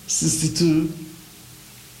 62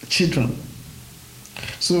 children.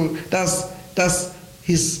 So that's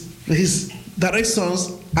his direct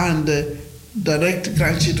sons and direct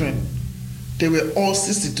grandchildren. They were all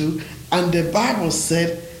 62, and the Bible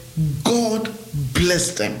said God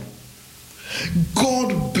blessed them.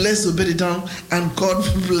 God blessed Obed-Edom, and God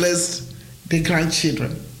blessed the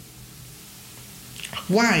grandchildren.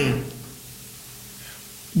 Why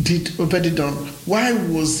did Obed-Edom, why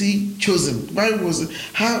was he chosen?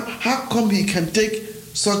 How come he can take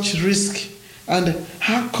such risk? And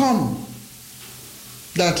how come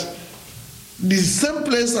that the same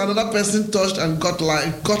place another person touched and got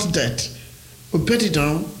dead,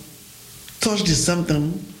 Obed-Edom touched the same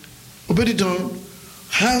thing? Obed-Edom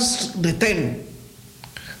has the 10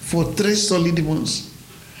 for 3 solid months.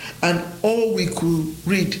 And all we could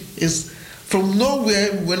read is from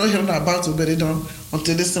nowhere, we're not hearing about Obed-Edom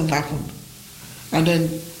until this thing happened. And then,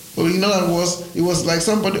 it was like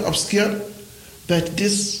somebody obscured, but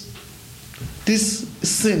this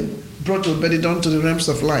sin brought Obed-Edom to the realms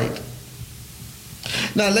of light.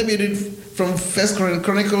 Now, let me read from 1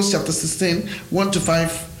 Chronicles chapter 16, 1 to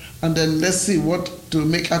 5, and then let's see what to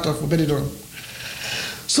make out of Obed-Edom.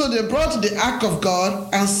 So they brought the ark of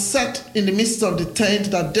God and set in the midst of the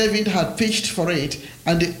tent that David had pitched for it,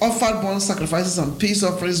 and they offered burnt sacrifices and peace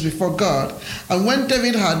offerings before God. And when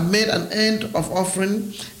David had made an end of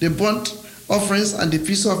offering the burnt offerings and the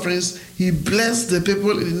peace offerings, he blessed the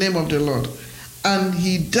people in the name of the Lord. And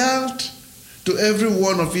he dealt to every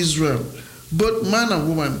one of Israel, both man and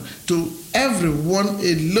woman, to every one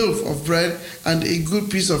a loaf of bread and a good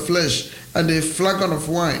piece of flesh and a flagon of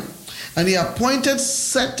wine. And he appointed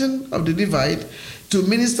certain of the Levites to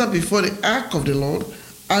minister before the ark of the Lord,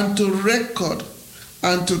 and to record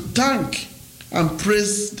and to thank and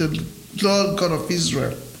praise the Lord God of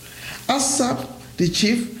Israel. Asaph the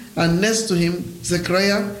chief, and next to him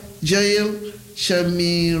Zechariah, Jael,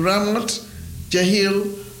 Shemiramoth,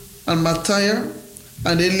 Jehiel, and Matthiah,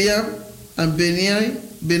 and Eliab, and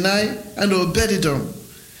Benai, and Obed-Edom,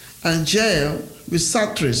 and Jael with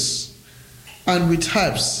psalteries and with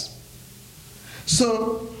harps.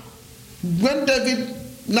 So when David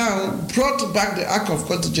now brought back the ark of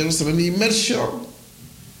God to Jerusalem, he made sure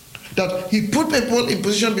that he put people in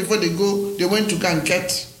position before they went to go and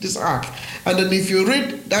get this ark. And then if you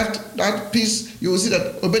read that piece, you will see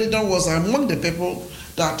that Obed-Edom was among the people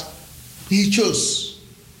that he chose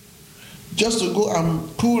just to go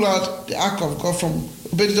and pull out the ark of God from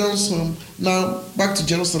Obed-Edom's home now back to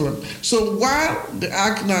Jerusalem. So while the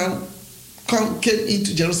ark now came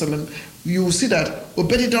into Jerusalem, you will see that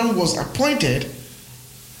Obed-Edom was appointed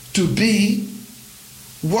to be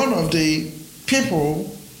one of the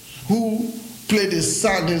people who played the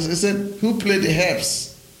sound, who played the harps.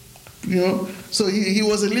 So he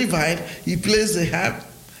was a Levite, he plays the harp,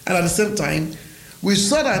 and at the same time, we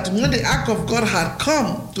saw that when the ark of God had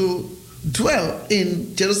come to dwell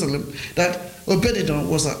in Jerusalem, that Obed-Edom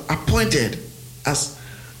was appointed as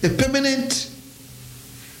a permanent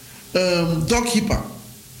doorkeeper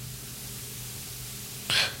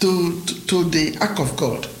to the ark of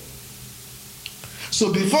God.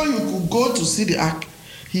 So before you could go to see the ark,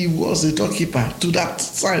 he was the doorkeeper to that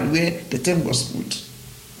side where the tent was put.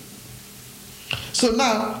 So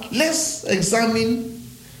now let's examine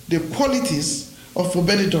the qualities of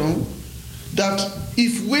Obed-Edom, that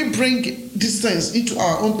if we bring these things into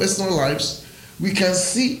our own personal lives, we can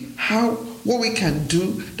see what we can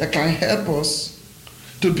do that can help us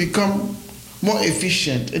to become more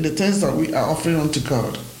efficient in the things that we are offering unto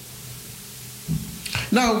God.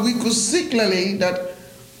 Now we could see clearly that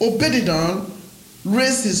Obed-Edom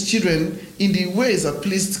raised his children in the ways that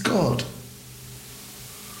pleased God.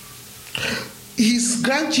 His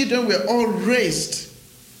grandchildren were all raised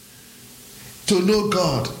to know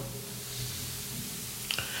God.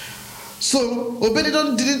 So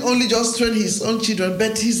Obed-Edom didn't only just train his own children,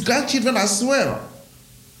 but his grandchildren as well.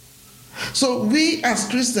 So we as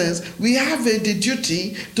Christians, we have the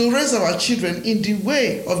duty to raise our children in the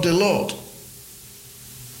way of the Lord.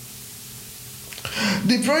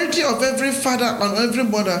 The priority of every father and every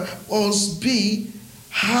mother must be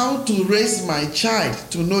how to raise my child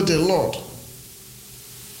to know the Lord.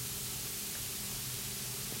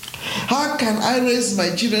 How can I raise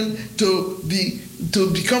my children to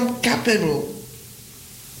become capable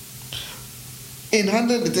in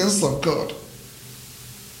handling the things of God?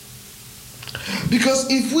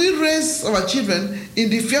 Because if we raise our children in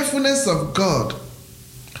the fearfulness of God,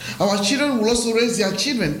 our children will also raise their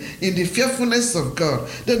children in the fearfulness of God.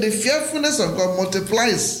 Then the fearfulness of God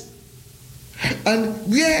multiplies. And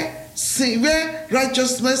where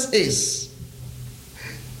righteousness is,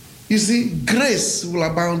 you see, grace will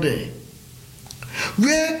abound there.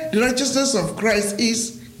 Where the righteousness of Christ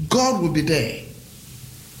is, God will be there.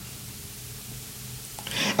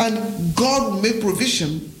 And God will make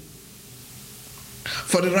provision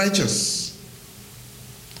for the righteous.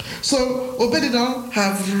 So Obed-Edom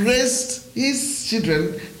have raised his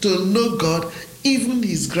children to know God, even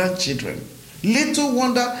his grandchildren. Little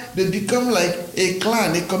wonder they become like a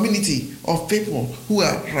clan, a community of people who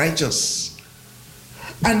are righteous.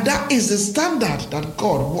 And that is the standard that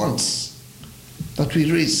God wants, that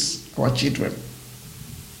we raise our children.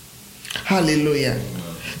 Hallelujah.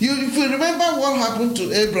 If you remember what happened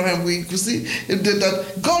to Abraham, we could see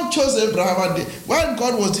that God chose Abraham. And while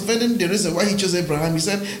God was defending the reason why he chose Abraham, he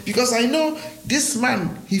said, because I know this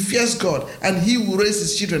man, he fears God, and he will raise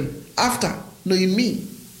his children after knowing me.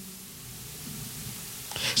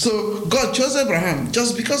 So God chose Abraham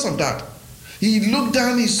just because of that. He looked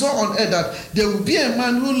down, he saw on earth that there will be a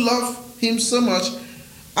man who loved him so much,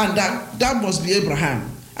 and that must be Abraham.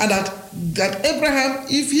 And that Abraham,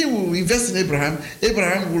 if he will invest in Abraham,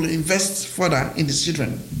 Abraham will invest further in his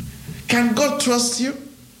children. Can God trust you?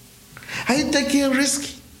 Are you taking a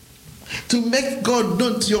risk to make God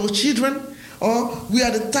known to your children? Or we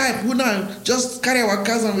are the type who now just carry our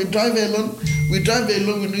cars and we drive alone. We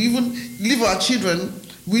even leave our children.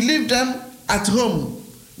 We leave them at home.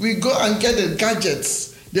 We go and get the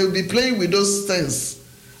gadgets. They will be playing with those things.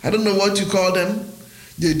 I don't know what you call them.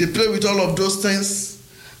 They play with all of those things.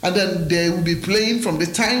 And then they will be playing from the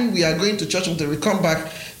time we are going to church until we come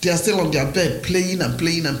back. They are still on their bed playing and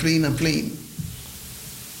playing and playing and playing.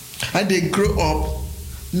 And they grow up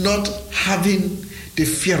not having the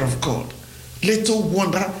fear of God. Little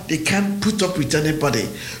wonder they can't put up with anybody.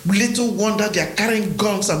 Little wonder they are carrying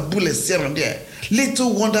guns and bullets here and there.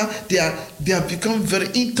 Little wonder they have become very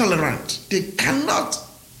intolerant. They cannot.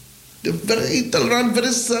 They're very intolerant,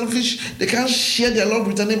 very selfish. They can't share their love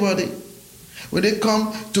with anybody. When they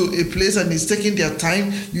come to a place and it's taking their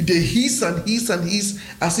time, they hiss and hiss and hiss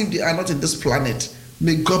as if they are not in this planet.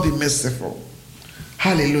 May God be merciful.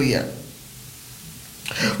 Hallelujah.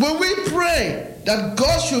 When we pray that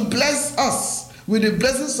God should bless us with the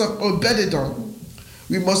blessings of Obed-Edom,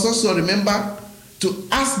 we must also remember to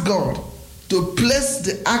ask God to place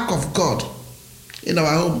the ark of God in our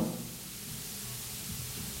home.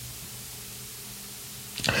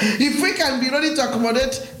 If we can be ready to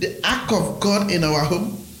accommodate the ark of God in our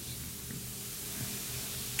home,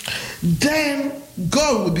 then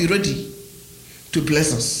God will be ready to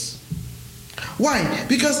bless us. Why?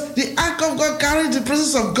 Because the ark of God carries the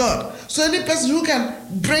presence of God. So any person who can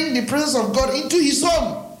bring the presence of God into his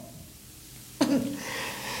home,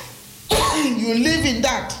 you live in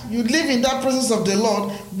that. You live in that presence of the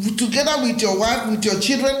Lord together with your wife, with your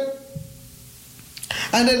children.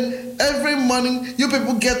 And then every morning, you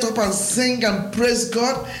people get up and sing and praise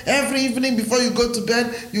God. Every evening before you go to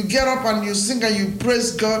bed, you get up and you sing and you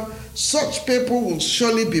praise God. Such people will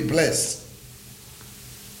surely be blessed.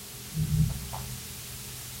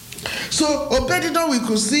 So, Obed-Edom, we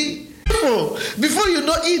could see, before you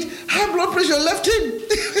know it, high blood pressure left him.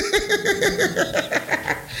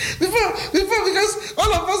 before, because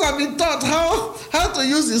all of us have been taught how to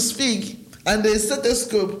use his speak and the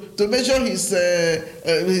stethoscope to measure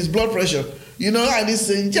his blood pressure. You know, and it's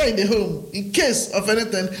in the home. In case of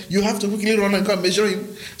anything, you have to quickly run and come measure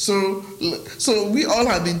him. So we all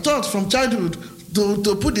have been taught from childhood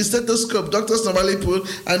to put the stethoscope, doctors normally put,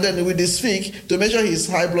 and then with the speak to measure his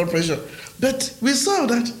high blood pressure. But we saw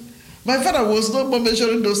that my father was no more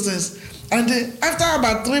measuring those things. And after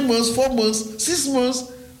about 3 months, 4 months, 6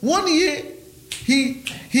 months, 1 year, he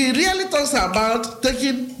really talks about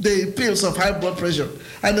taking the pills of high blood pressure.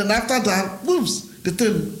 And then after that, whoops, the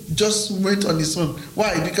thing just went on its own.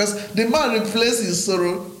 Why? Because the man replaced his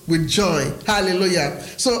sorrow with joy. Hallelujah.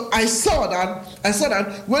 So I saw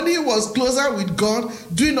that when he was closer with God,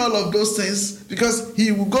 doing all of those things, because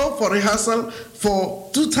he would go for rehearsal for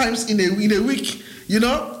 2 times in a week, you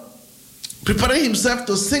know, preparing himself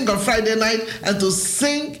to sing on Friday night and to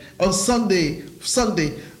sing on Sunday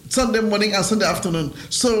morning and Sunday afternoon.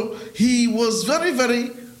 So he was very, very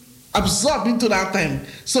absorbed into that thing.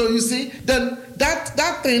 So you see, then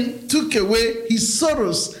that thing took away his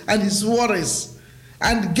sorrows and his worries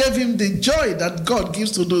and gave him the joy that God gives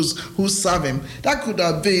to those who serve him. That could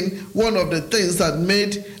have been one of the things that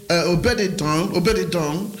made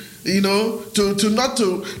Obed-Edom, you know, to not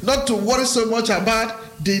to worry so much about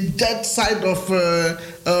the death side of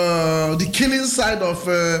the killing side of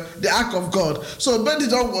the ark of God. So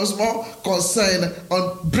Obed-Edom was more concerned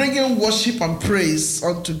on bringing worship and praise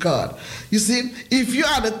unto God. You see, if you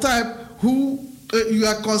are the type who you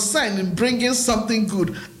are concerned in bringing something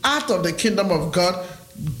good out of the kingdom of God,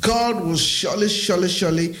 God will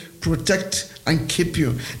surely protect and keep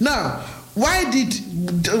you. Now, why did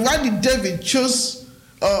David choose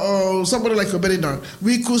somebody like Obed-Edom?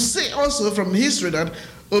 We could see also from history that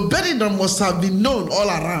Obed-Edom must have been known all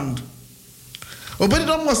around.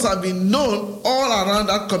 Obed-Edom must have been known all around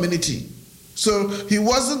that community. So he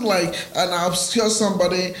wasn't like an obscure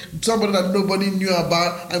somebody that nobody knew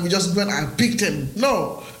about and we just went and picked him.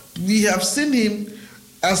 No, we have seen him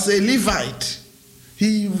as a Levite.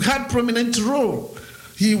 He had prominent role.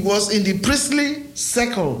 He was in the priestly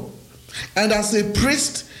circle. And as a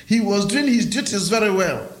priest, he was doing his duties very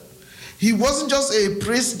well. He wasn't just a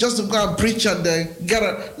priest just to go and preach and get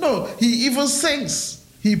a... No, he even sings.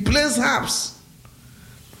 He plays harps.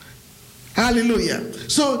 Hallelujah.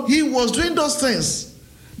 So he was doing those things.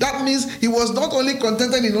 That means he was not only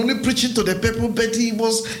contented in only preaching to the people, but he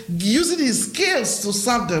was using his skills to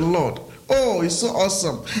serve the Lord. Oh, it's so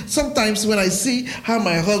awesome. Sometimes when I see how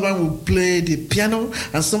my husband will play the piano,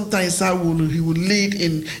 and sometimes he will lead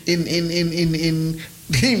in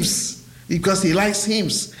hymns, because he likes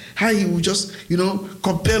hymns. How he will just,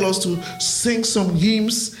 compel us to sing some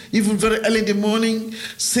hymns, even very early in the morning,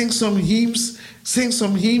 sing some hymns,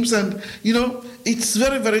 and, it's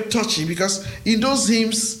very, very touching, because in those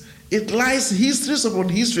hymns, it lies histories upon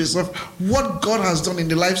histories of what God has done in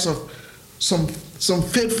the lives of some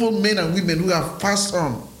faithful men and women who have passed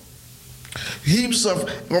on. Hymns of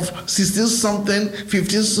 16 something,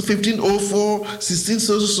 1504, 16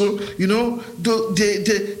 so,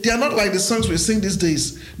 they are not like the songs we sing these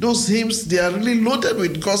days. Those hymns, they are really loaded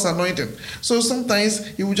with God's anointing. So sometimes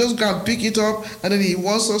he will just go and pick it up, and then he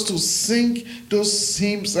wants us to sing those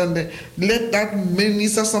hymns and let that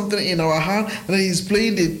minister something in our heart. And then he's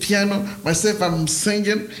playing the piano, myself I'm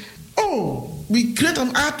singing. Oh, we create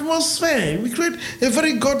an atmosphere. We create a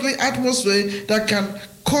very godly atmosphere that can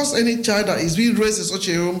cause any child that is being raised in such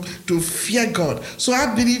a home to fear God. So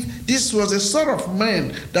I believe this was the sort of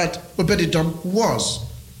man that Obed-Edom was.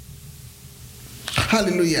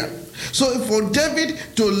 Hallelujah. So for David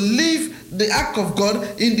to leave the ark of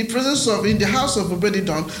God in the house of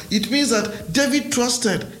Obed-Edom, it means that David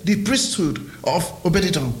trusted the priesthood of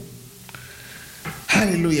Obed-Edom.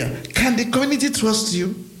 Hallelujah. Can the community trust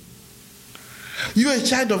you? You're a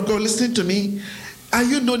child of God, listening to me. Are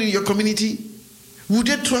you known in your community? Would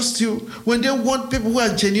they trust you when they want people who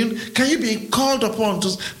are genuine? Can you be called upon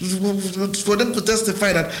for them to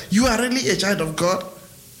testify that you are really a child of God?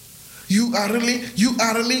 You are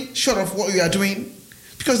really sure of what you are doing?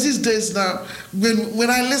 Because these days now,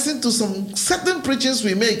 when I listen to some certain preachings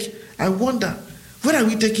we make, I wonder, where are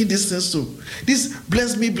we taking these things to? This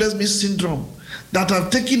bless me syndrome that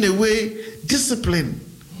have taken away discipline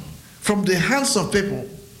from the hands of people.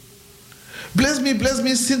 Bless me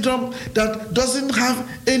syndrome that doesn't have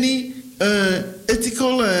any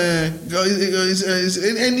ethical,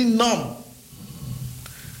 any norm.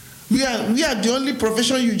 We are the only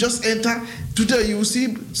profession you just enter. Today you will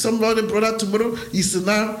see somebody brother, tomorrow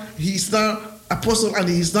he's now apostle and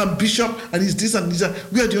he's now bishop and he's this and this.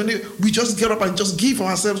 We are the only, we just get up and just give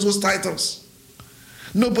ourselves those titles.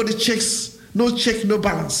 Nobody checks, no check, no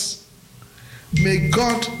balance. May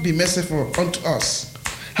God be merciful unto us.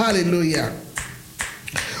 Hallelujah.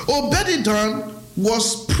 Obed-Edom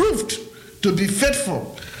was proved to be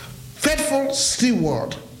faithful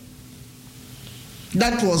steward.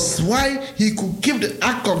 That was why he could keep the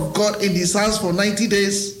ark of God in his house for 90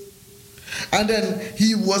 days. And then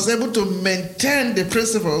he was able to maintain the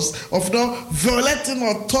principles of not violating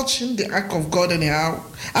or touching the ark of God anyhow.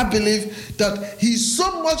 I believe that he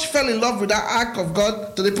so much fell in love with that ark of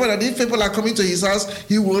God to the point that if people are coming to his house,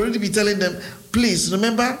 he will already be telling them, please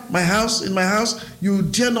remember my house, in my house, you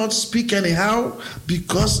dare not speak anyhow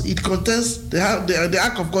because it contains the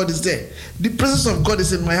ark of God is there. The presence of God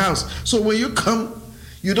is in my house. So when you come,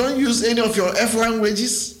 you don't use any of your F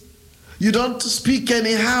languages. You don't speak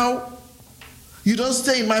anyhow. You don't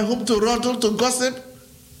stay in my home to rattle, to gossip,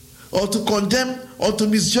 or to condemn, or to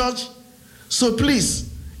misjudge. So please,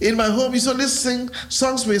 in my home, you only sing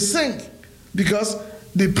songs we sing because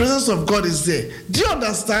the presence of God is there. Do you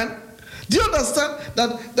understand? Do you understand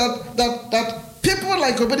that people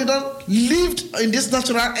like Obed-Edom lived in this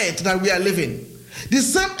natural earth that we are living? The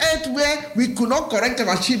same earth where we could not correct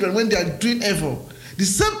our children when they are doing evil. The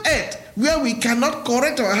same earth where we cannot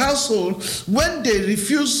correct our household when they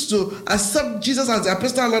refuse to accept Jesus as their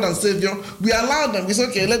personal Lord and Savior. We allow them. We say,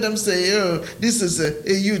 okay, let them say, oh, this is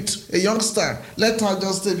a youth, a youngster. Let her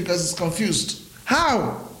just stay because it's confused.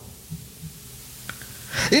 How?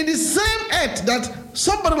 In the same earth that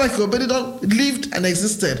somebody like Obed-Edom lived and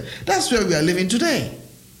existed, that's where we are living today.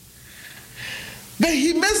 But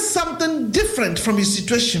he made something different from his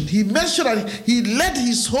situation. He made sure that he led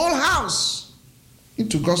his whole house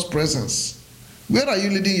into God's presence. Where are you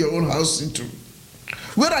leading your own house into?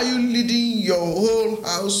 Where are you leading your whole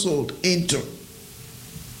household into?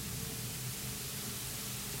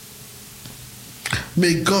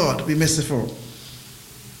 May God be merciful.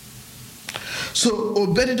 So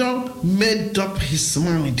Obed-Edom made up his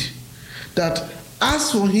mind that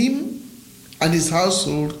as for him and his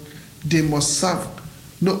household, they must serve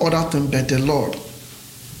no other thing but the Lord.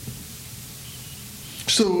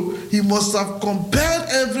 So he must have compelled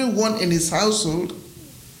everyone in his household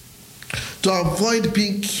to avoid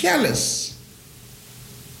being careless.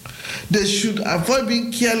 They should avoid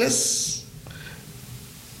being careless.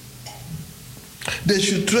 They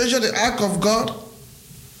should treasure the ark of God.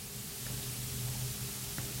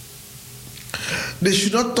 They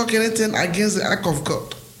should not talk anything against the ark of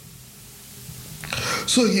God.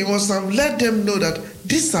 So he must have let them know that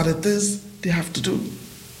these are the things they have to do.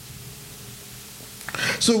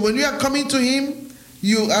 So when you are coming to him,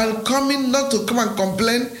 you are coming not to come and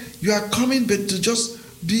complain. You are coming but to just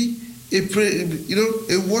be a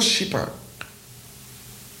worshiper.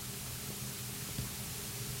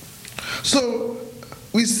 So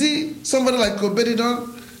we see somebody like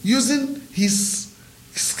Obed-Edom using his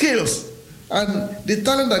skills and the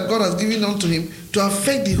talent that God has given unto him to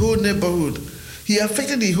affect the whole neighborhood. He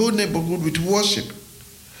affected the whole neighborhood with worship.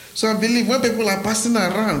 So I believe when people are passing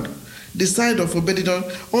around the side of Obed-Edom,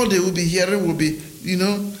 all they will be hearing will be,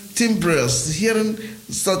 timbrels, hearing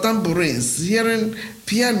tambourines, hearing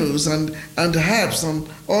pianos and harps and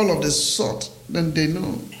all of the sort. Then they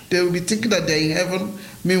know. They will be thinking that they're in heaven,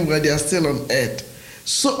 meanwhile they are still on earth.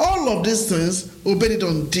 So all of these things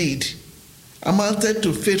Obed-Edom did amounted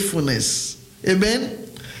to faithfulness. Amen?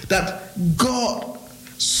 That God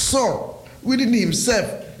saw within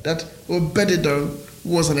himself that Obed-Edom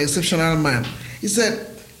was an exceptional man. He said,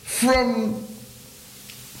 from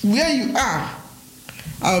where you are,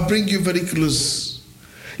 I'll bring you very close.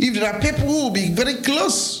 If there are people who will be very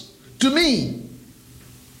close to me,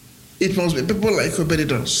 it must be people like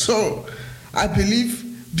Obed-Edom. So I believe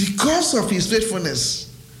because of his faithfulness,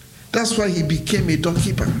 that's why he became a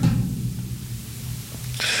doorkeeper.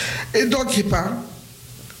 A doorkeeper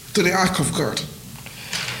to the ark of God.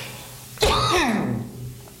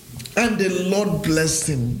 And the Lord blessed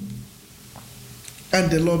him. And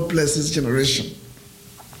the Lord bless his generation.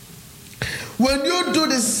 When you do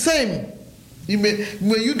the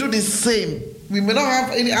same, we may not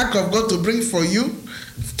have any act of God to bring for you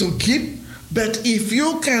to keep, but if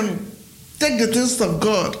you can take the things of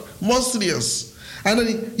God more serious, and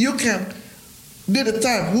then you can be the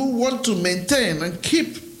type who want to maintain and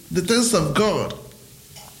keep the things of God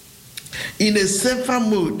in a safer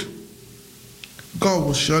mode, God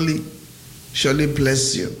will surely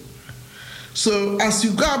bless you. So as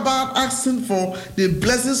you go about asking for the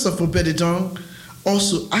blessings of Obed-Edom,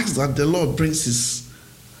 also ask that the Lord brings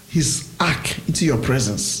his ark into your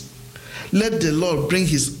presence. Let the Lord bring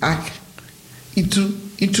his ark into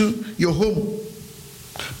your home,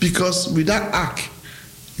 because with that ark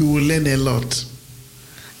you will learn a lot,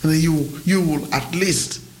 and you will at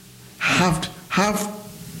least have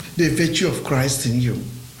the virtue of Christ in you.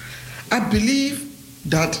 I believe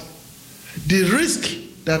that the risk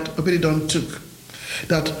that Obed-Edom took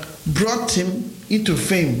that brought him into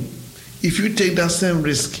fame, if you take that same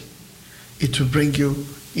risk, it will bring you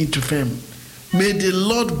into fame. May the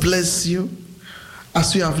Lord bless you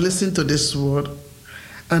as you have listened to this word,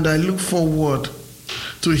 and I look forward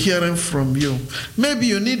to hearing from you. Maybe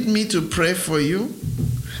you need me to pray for you.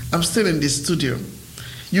 I'm still in the studio.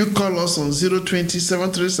 You call us on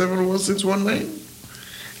 020-737-1619,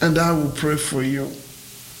 and I will pray for you.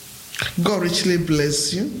 God richly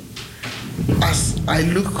bless you as I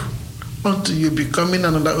look unto you becoming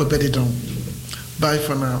another Obed-Edom. Bye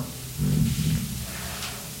for now.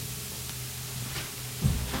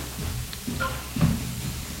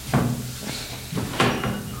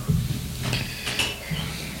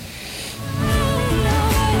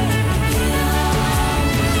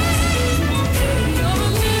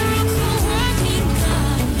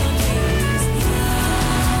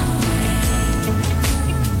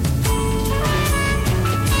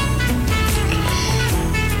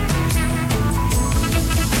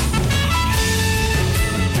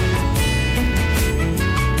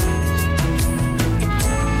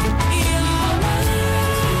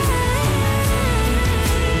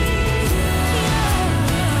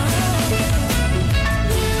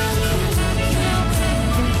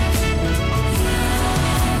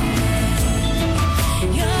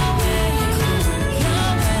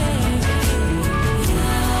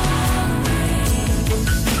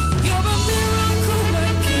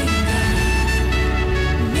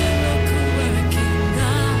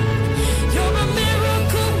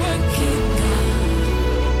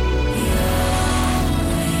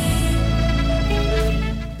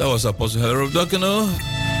 That was Apostle Helen of Dokino,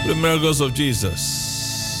 the miracles of Jesus.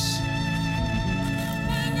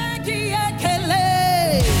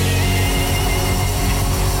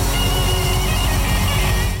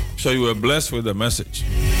 So you were blessed with the message.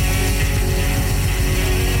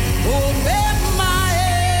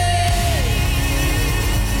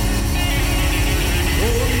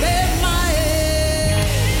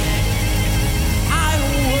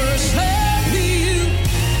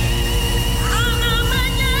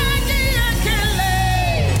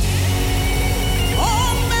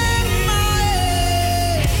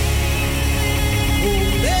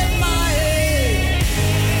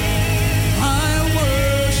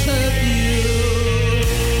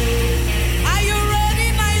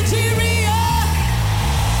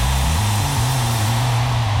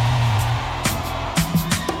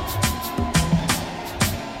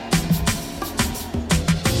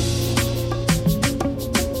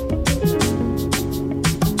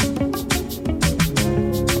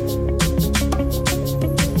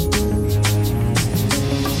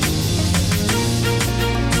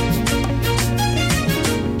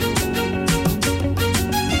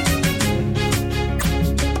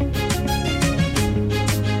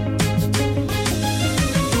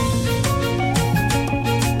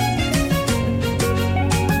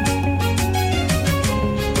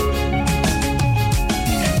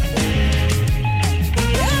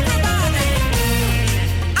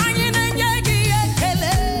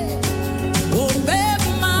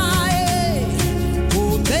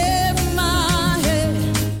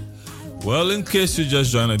 Well, in case you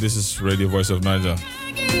just joined us, this is Radio Voice of Naija.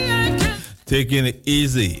 Taking it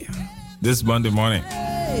easy this Monday morning.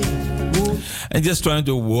 And just trying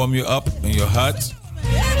to warm you up in your heart.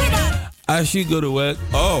 As you go to work,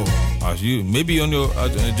 maybe on your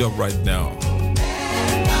job right now.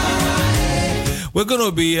 We're going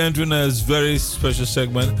to be entering a very special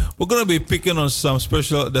segment. We're going to be picking on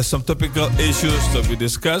there's some topical issues to be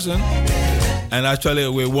discussing. And actually,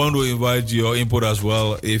 we want to invite your input as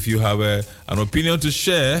well. If you have an opinion to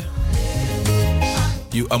share,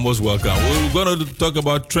 you are most welcome. We're going to talk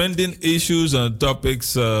about trending issues and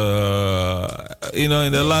topics, in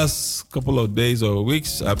the last couple of days or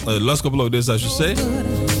weeks, last couple of days, I should say.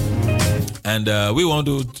 And we want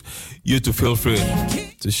to you to feel free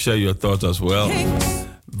to share your thoughts as well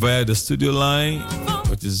via the studio line,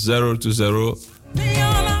 which is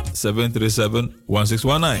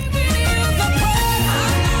 020-737-1619.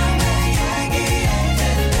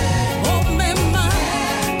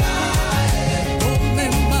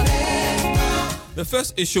 The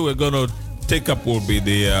first issue we're going to take up will be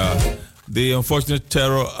the unfortunate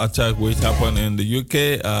terror attack which happened in the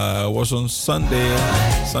UK. Was on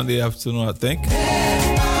Sunday afternoon, I think.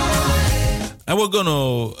 And we're going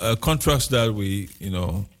to contrast that with,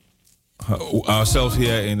 ourselves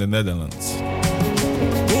here in the Netherlands.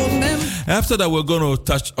 After that, we're going to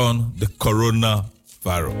touch on the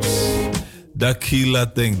coronavirus, that killer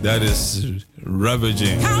thing that is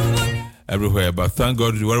ravaging everywhere. But thank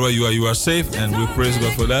God, wherever you are safe, and we praise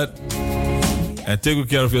God for that. And take good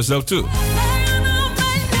care of yourself too.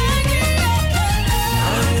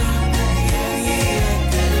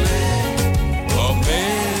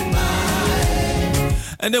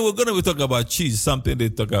 And then we're going to be talking about cheese, something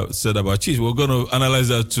they said about cheese. We're going to analyze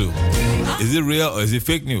that too. Is it real or is it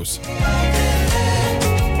fake news?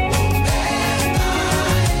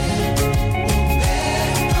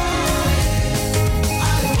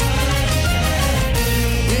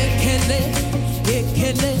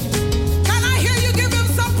 Can I hear you give him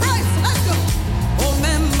some praise? Let's go. Oh,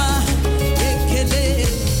 Mema,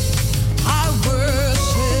 I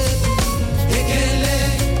worship.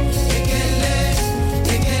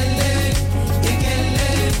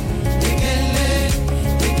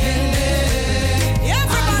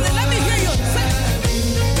 Everybody, let me hear you say.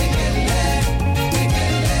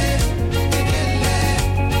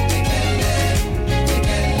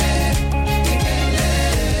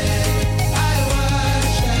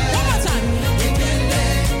 One more time.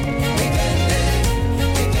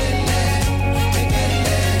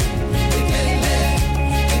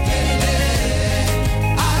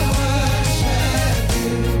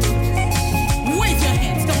 Wave your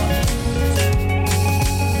hands, come on.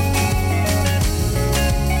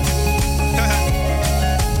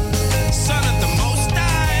 Son of the Most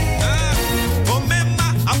High. Omema,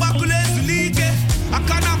 abakule zulike.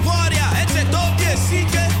 Akana poria, ete dobie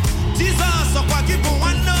sike. Jesus, okwakibu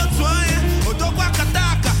wanotwaye. Otokwa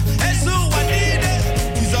kataka, esu wanide.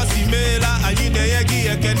 Jesus imela, anine yegi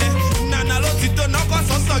ekene. Nana lotito noko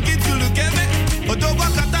soso gitulukeme. Otokwa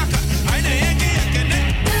kataka, aine yegi ekene.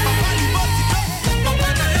 Papa libotito, papa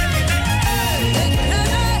na yegi.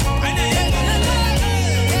 Aine yegi.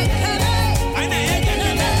 Aine yegi.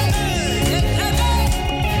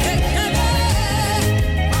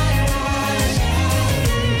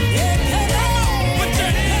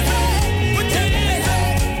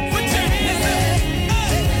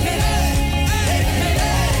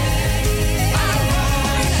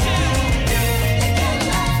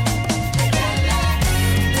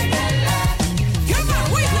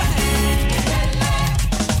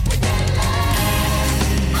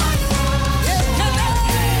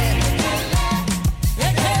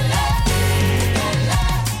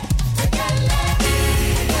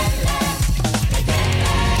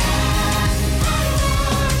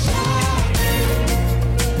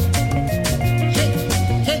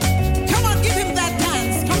 Come on, give him that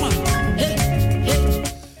dance. Come on.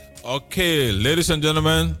 Okay, ladies and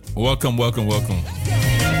gentlemen, welcome.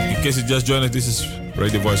 In case you just joined us, this is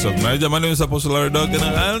Radio Voice of Naija. My name is Apostle Larry Duncan,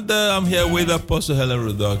 and I'm here with Apostle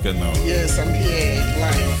Helen Duncan now. Yes, I'm here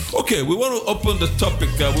live. Okay, we want to open the topic.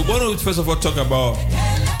 We want to first of all talk about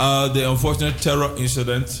the unfortunate terror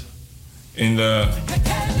incident in the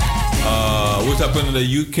which happened in the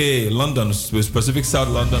UK, London, specific South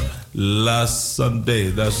London, last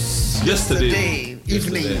Sunday. That's yesterday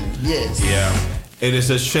Evening. Yes. Yeah, it is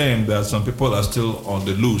a shame that some people are still on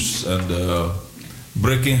the loose and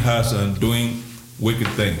breaking hearts and doing wicked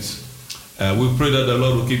things. We pray that the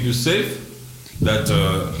Lord will keep you safe, that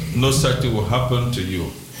no such thing will happen to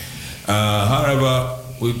you. However,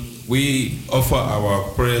 we offer our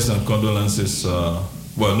prayers and condolences.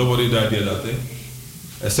 Well, nobody died yet, I think,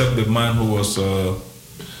 except the man who was the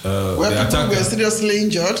attacker. People were seriously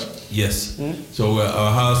injured. Yes. So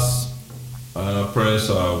our hearts and our prayers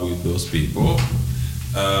are with those people.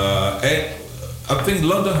 And I think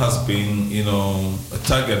London has been, a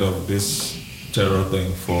target of this terror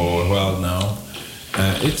thing for a while now.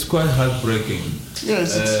 It's quite heartbreaking.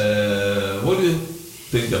 Yes. What do you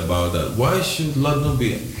think about that? Why should London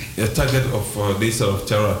be a target of this sort of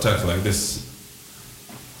terror attacks like this?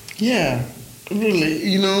 Yeah,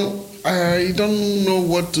 really. I don't know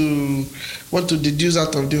what to deduce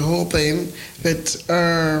out of the whole thing, but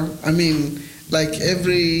like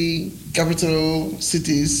every capital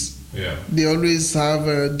cities, yeah, they always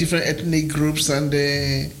have different ethnic groups and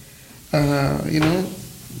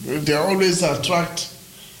They always attract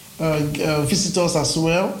visitors as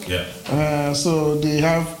well. Yeah. So they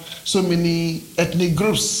have so many ethnic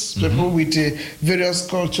groups, people with various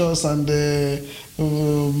cultures and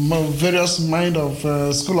various mind of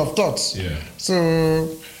school of thoughts. Yeah. So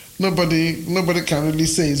nobody can really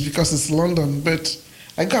say it's because it's London, but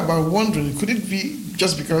I got about wondering, could it be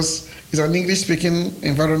just because it's an English-speaking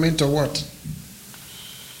environment or what?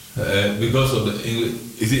 Because of the English,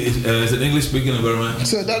 is it English-speaking environment?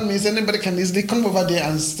 So that means anybody can easily come over there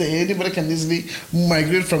and stay. Anybody can easily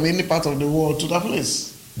migrate from any part of the world to that place.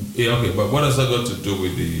 Yeah, okay, but what has that got to do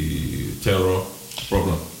with the terror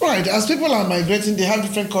problem? Right, as people are migrating, they have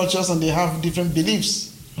different cultures and they have different beliefs.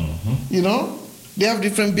 They have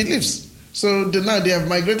different beliefs. So now they have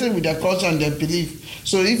migrated with their culture and their belief.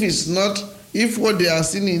 So if what they are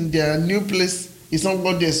seeing in their new place is not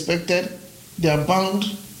what they expected, they are bound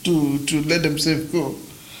to let themselves go.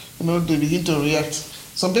 They begin to react.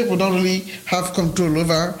 Some people don't really have control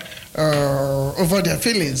over their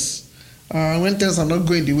feelings when things are not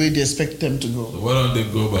going the way they expect them to go. So why don't they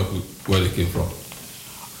go back where they came from?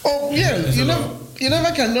 Oh yeah, you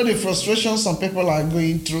never can know the frustration some people are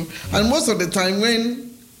going through, and most of the time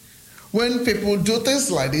when people do things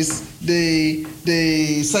like this,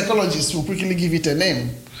 the psychologists will quickly give it a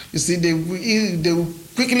name. You see, they will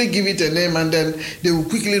quickly give it a name, and then they will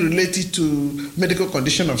quickly relate it to medical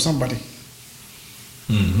condition of somebody.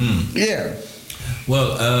 Yeah.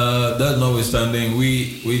 Well, that notwithstanding,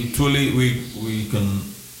 we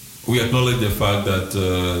acknowledge the fact that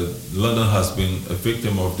London has been a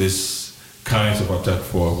victim of this kinds of attack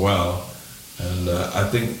for a while, and I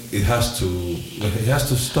think it has to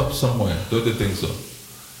stop somewhere. Don't you think so?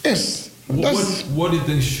 Yes. What do you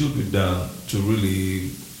think should be done to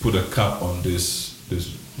really put a cap on these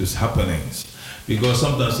happenings? Because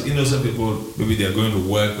sometimes innocent people, maybe they are going to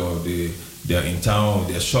work or they are in town or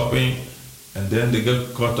they are shopping, and then they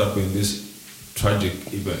get caught up in these tragic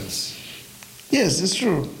events. Yes, it's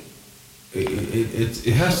true.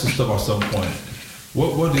 It has to stop at some point.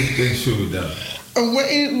 What do you think should be done?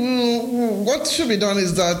 What should be done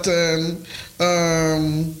is that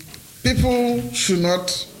people should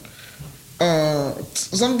not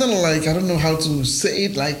something like, I don't know how to say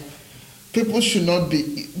it, like people should not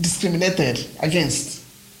be discriminated against,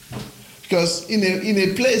 because in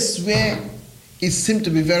a place where it seems to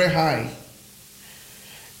be very high,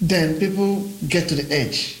 then people get to the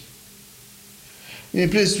edge. In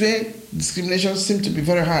a place where discrimination seems to be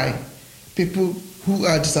very high, people who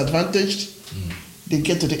are disadvantaged, they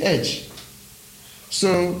get to the edge.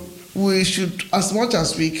 So we should, as much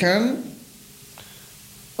as we can,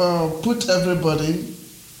 put everybody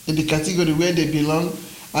in the category where they belong,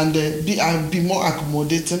 and be more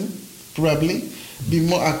accommodating, probably. Be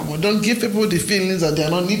more accommodating. Don't give people the feelings that they are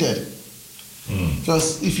not needed.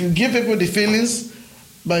 Because if you give people the feelings,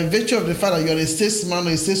 by virtue of the fact that you are a statesman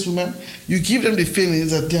or a stateswoman, you give them the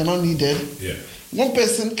feelings that they are not needed. Yeah. One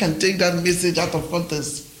person can take that message out of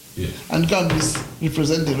context and go and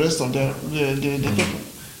represent the rest of the people.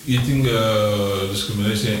 You think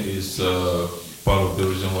discrimination is part of the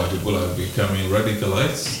reason why people are becoming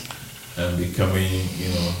radicalized and becoming,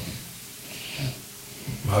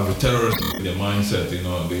 have a terrorist in their mindset, they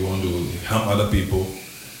want to harm other people.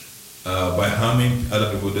 By harming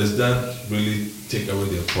other people, does that really take away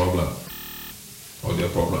their problem or their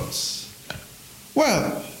problems?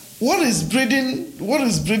 Well, what is breeding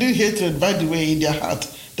hatred, by the way, in their heart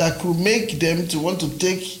that could make them to want to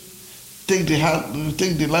take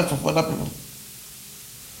the life of other people?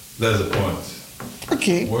 That's the point.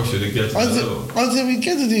 Okay. Where should it get to that level? Until we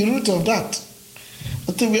get to the root of that,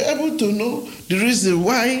 until we're able to know the reason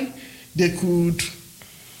why they could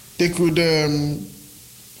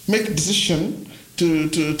make a decision to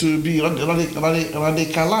be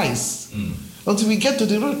radicalized, until we get to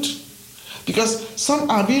the root. Because some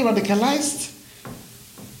are being radicalized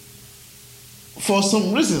for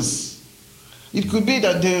some reasons. It could be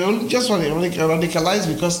that they just want to radicalize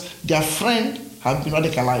because their friend have been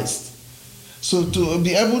radicalized. So to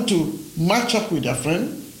be able to match up with their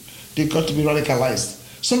friend, they got to be radicalized.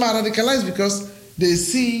 Some are radicalized because they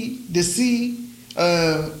see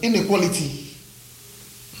inequality.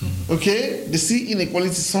 Okay, they see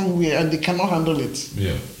inequality somewhere and they cannot handle it.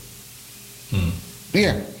 Yeah.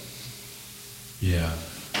 Yeah. Yeah.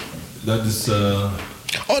 That is.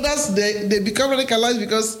 Others they become radicalized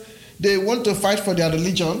because they want to fight for their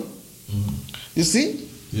religion. You see?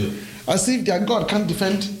 Yeah. As if their God can't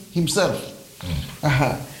defend himself.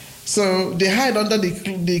 So they hide under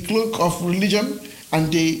the cloak of religion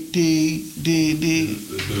and they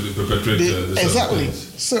perpetrate this exactly.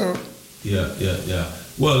 Things. So yeah.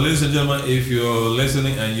 Well, ladies and gentlemen, if you're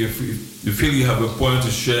listening and you feel you have a point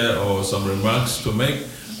to share or some remarks to make,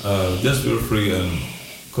 just feel free and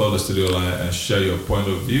call the studio line and share your point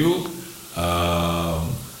of view.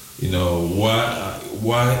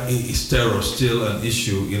 Why is terror still an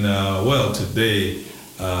issue in our world today?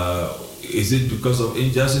 Is it because of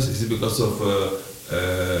injustice? Is it because of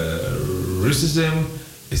racism?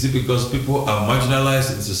 Is it because people are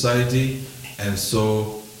marginalized in society, and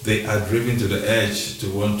so they are driven to the edge to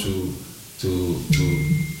want to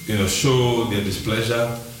show their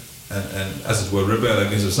displeasure and as it were rebel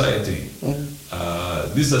against society?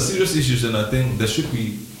 These are serious issues, and I think there should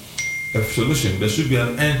be a solution. There should be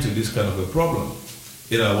an end to this kind of a problem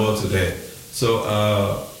in our world today. So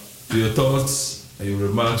your thoughts and your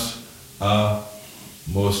remarks are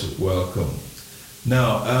most welcome.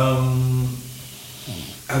 Now,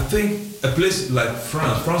 I think a place like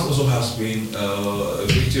France also has been a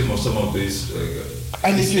victim of some of these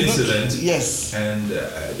incidents. Yes. And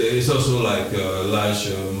there is also like a large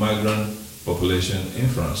migrant population in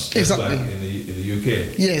France. Exactly. Like in the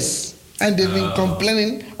UK. Yes. And they've been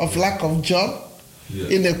complaining of lack of job,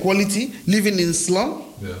 inequality, living in slum.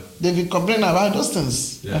 Yeah. They've been complaining about those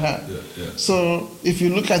things. So if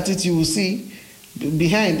you look at it, you will see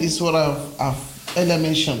behind is what I've earlier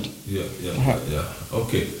mentioned.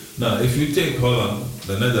 Okay. Now, if you take Holland,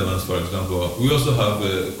 the Netherlands, for example, we also have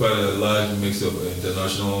quite a large mix of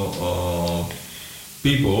international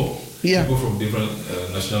people from different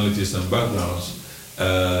nationalities and backgrounds.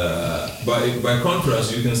 By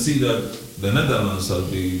contrast, you can see that the Netherlands has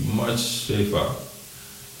been much safer.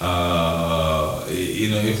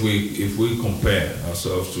 If we compare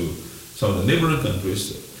ourselves to some of the neighboring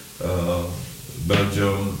countries,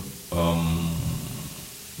 Belgium,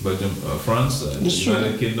 France, the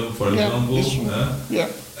United Kingdom, for example.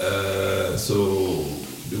 So,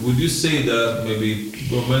 would you say that maybe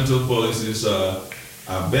governmental policies are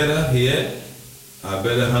better here, are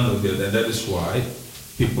better handled here, and that is why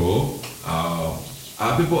people are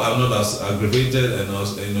not as aggravated and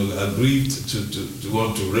as aggrieved to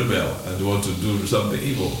want to rebel and to want to do something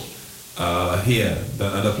evil here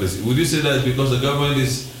than other places? Would you say that because the government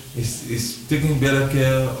is taking better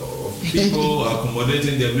care of people,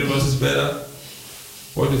 accommodating their grievances better?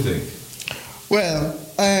 What do you think? Well,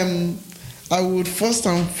 I would first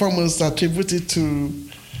and foremost attribute it to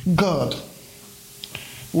God.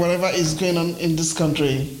 Whatever is going on in this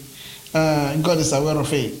country, God is aware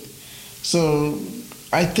of it. So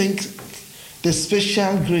I think the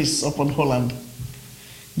special grace upon Holland,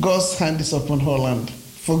 God's hand is upon Holland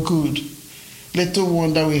for good. Little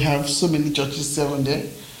wonder we have so many churches around there,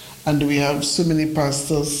 and we have so many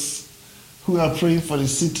pastors who are praying for the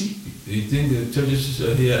city. Do you think the churches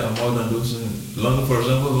here are more than those in London, for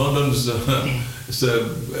example? London is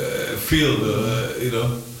a field,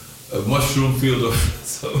 a mushroom field of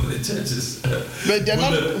so many churches. But they're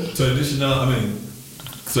not traditional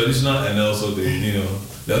and also the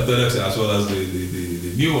Orthodox as well as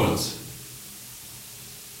the new ones.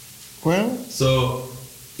 Well, so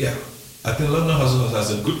yeah, I think London has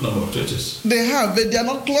a good number of churches. They have, but they are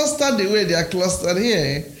not clustered the way they are clustered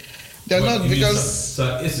here. They are not because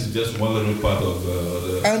Southeast is just one little part of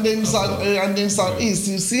and in Southeast,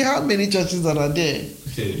 you see how many churches that are there.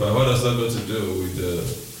 Okay, but what has that got to do with the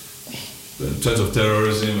threat of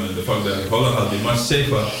terrorism and the fact that Holland has been much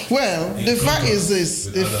safer? Well, the fact is this.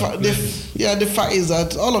 The fact is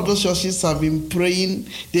that all of those churches have been praying.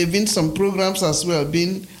 There have been some programs as well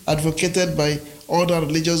being advocated by other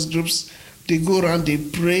religious groups. They go around, they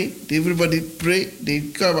pray, everybody pray, they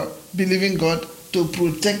cover, believing God to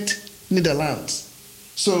protect Netherlands.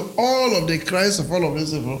 So all of the cries of all of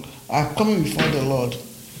these people are coming before the Lord.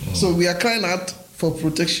 So we are crying out for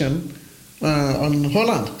protection on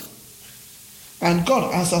Holland. And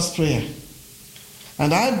God answers prayer.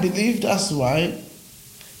 And I believe that's why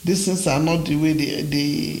these things are not the way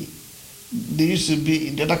they used to be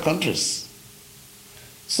in the other countries.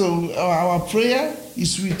 So our prayer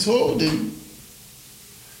is withholding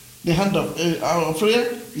the hand of, our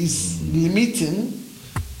prayer is limiting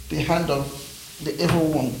the hand of the evil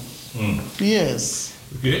one. Yes.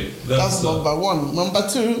 Okay. That's number one. Number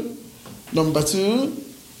two,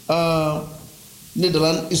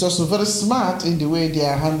 Netherlands is also very smart in the way they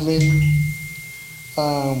are handling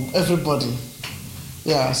everybody.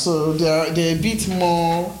 Yeah, so they're a bit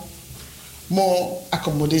more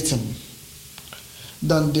accommodating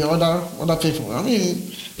than the other people. I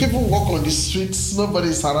mean, people walk on the streets, nobody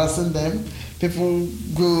is harassing them. People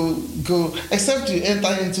go, except you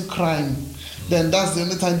enter into crime, then that's the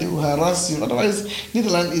only time they will harass you. Otherwise,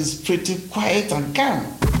 Netherlands is pretty quiet and calm.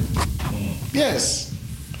 Yes.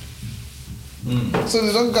 So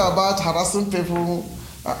they don't go about harassing people,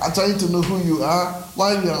 trying to know who you are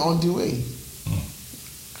while you are on the way.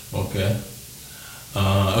 Okay.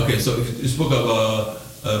 Okay, so you spoke about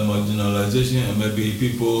marginalization and maybe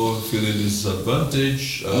people feeling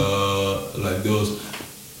disadvantaged, like those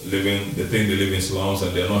they think they live in slums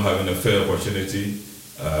and they're not having a fair opportunity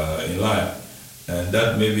in life. And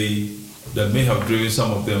that may have driven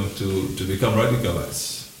some of them to become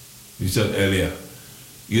radicalized. You said earlier.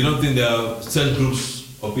 You don't think there are such groups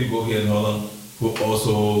of people here in Holland who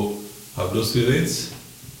also have those feelings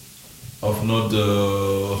of not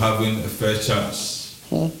having a fair chance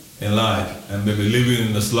in life and maybe living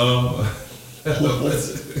in the slum?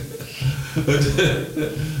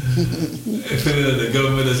 Feeling that the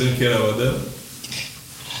government doesn't care about them?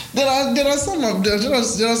 There are some of them.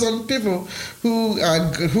 There are some people who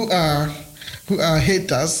are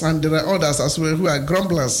haters, and there are others as well who are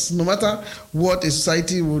grumblers. No matter what a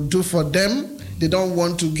society will do for them, they don't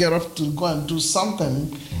want to get up to go and do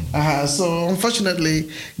something. So unfortunately,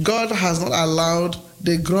 God has not allowed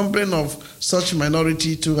the grumbling of such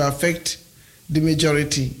minority to affect the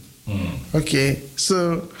majority. Okay,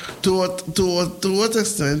 so to what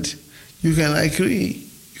extent you can agree?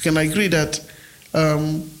 You can agree that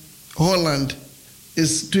Holland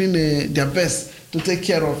is doing their best to take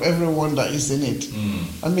care of everyone that is in it.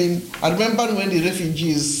 I mean, I remember when the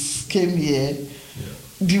refugees came here,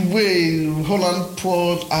 the way Holland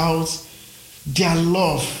poured out their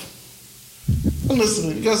love.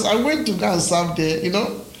 Honestly, because I went to go and serve there,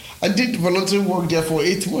 I did voluntary work there for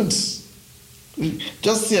 8 months.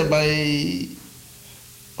 Just here by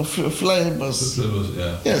flying bus.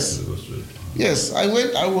 Yes. Yes, I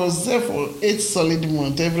was there for 8 solid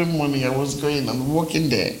months. Every morning I was going and working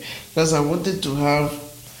there because I wanted to have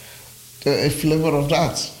a flavor of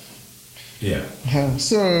that. Yeah.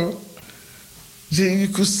 So you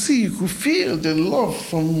could feel the love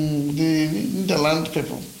from the Netherlands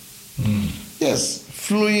people. Yes,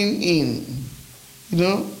 flowing in,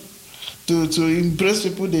 to impress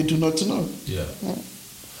people they do not know. Yeah.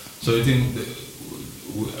 So you think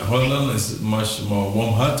Holland is much more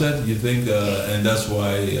warm-hearted, you think, and that's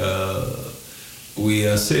why we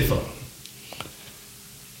are safer?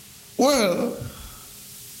 Well,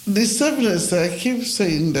 the safeness, I keep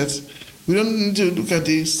saying that we don't need to look at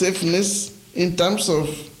the safeness in terms of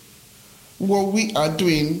what we are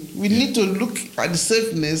doing. We need to look at the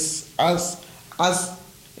safeness as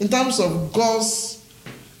in terms of God's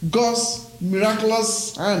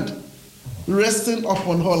miraculous hand resting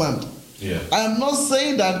upon Holland. Yeah. I am not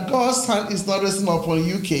saying that God's hand is not resting upon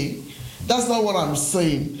UK. That's not what I'm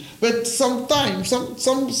saying. But sometimes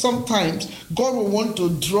God will want to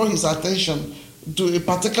draw his attention to a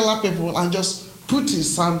particular people and just put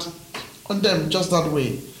his hand on them just that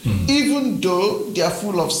way. Even though they are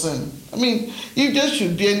full of sin. I mean, if there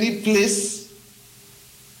should be any place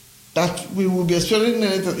that we will be experiencing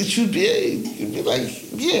anything, it should be like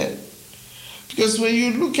here. Because when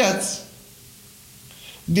you look at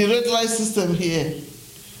the red light system here,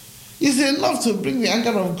 it's enough to bring the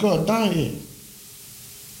anger of God down here.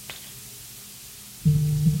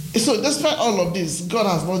 So despite all of this, God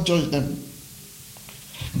has not judged them.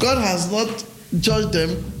 God has not judged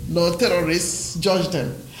them, nor terrorists judged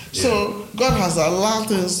them. So God has allowed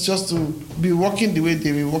things just to be working the way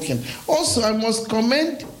they were working. Also, I must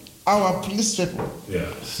commend our police people.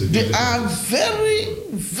 Yeah, they are very,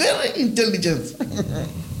 very intelligent.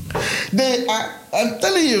 They are, I'm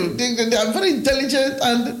telling you, they are very intelligent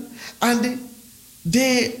and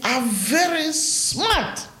they are very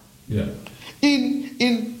smart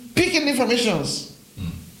in picking informations.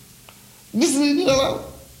 This is,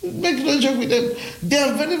 make no joke with them. They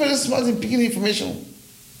are very, very smart in picking information.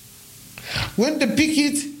 When they pick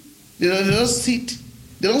it, they don't sit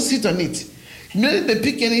on it. Immediately they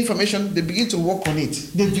pick any information, they begin to work on it.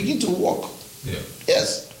 They begin to work. Yeah.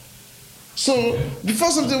 Yes. So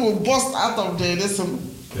before something will burst out of the lesson,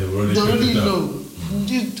 they already know.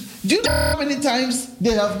 Do you know how many times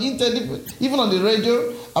they have hinted, even on the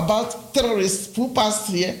radio, about terrorists who passed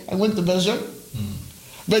here and went to Belgium?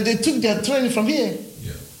 But they took their training from here.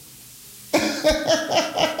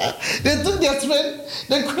 They took their train.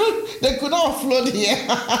 They could not offload here.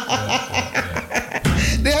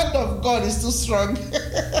 The hand of God is too strong.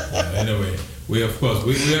 Anyway, we're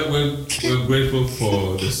grateful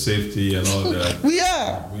for the safety and all that. We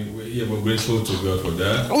are. We're grateful to God for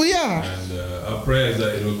that. We are. And our prayer is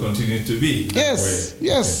that it will continue to be. Yes.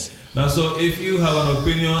 Yes. Okay. Now, so if you have an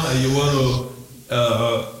opinion and you want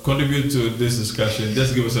to contribute to this discussion,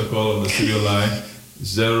 just give us a call on the studio line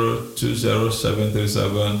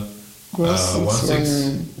 020737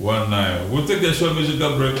 1619. We'll take a short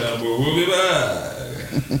musical break and we'll be back.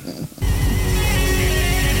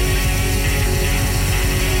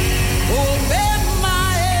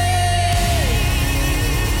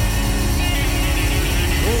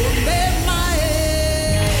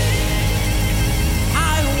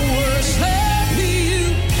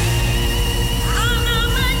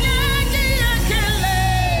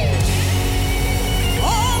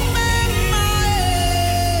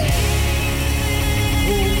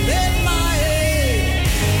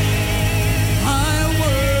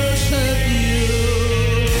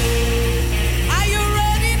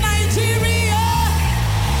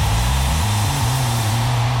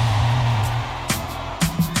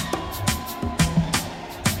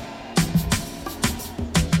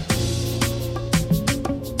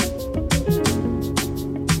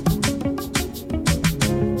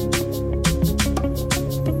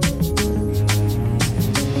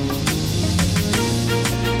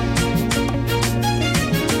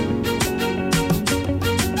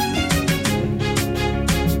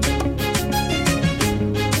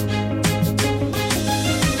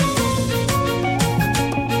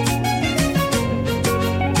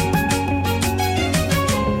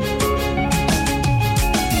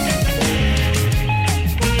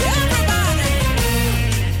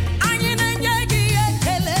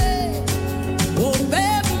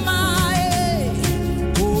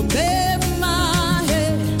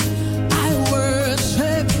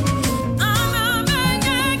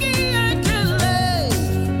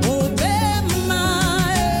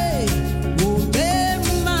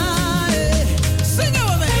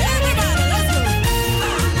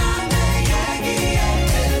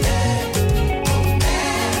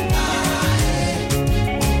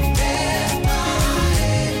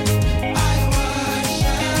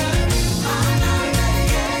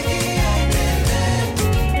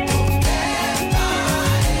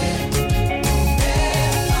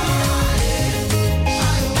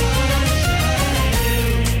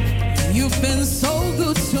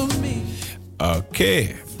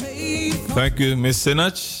 Okay. Thank you, Ms.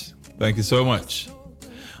 Sinach. Thank you so much.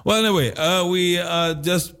 Well, anyway, we are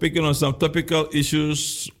just picking on some topical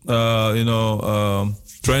issues,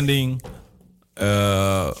 trending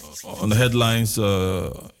on the headlines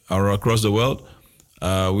across the world.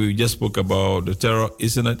 We just spoke about the terror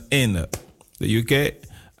incident in the UK,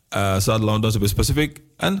 South London to be specific,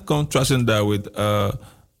 and contrasting that with our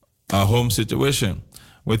home situation.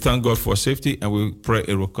 We thank God for safety, and we pray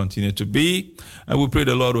it will continue to be. And we pray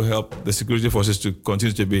the Lord will help the security forces to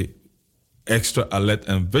continue to be extra alert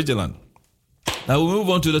and vigilant. Now we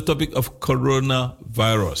move on to the topic of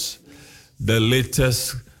coronavirus, the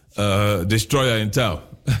latest destroyer in town.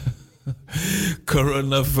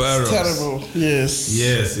 Coronavirus. Terrible. Yes.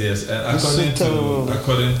 Yes. And according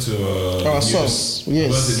to our source,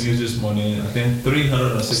 yes. The news this morning, I think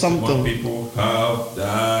 361 people have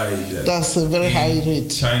died. That's a very high rate.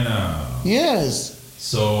 China. Yes.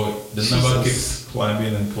 So the number keeps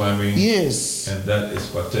climbing and climbing. Yes. And that is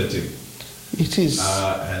pathetic. It is.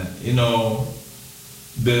 And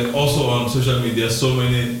also on social media, so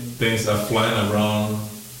many things are flying around.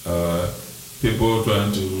 People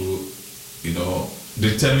trying to,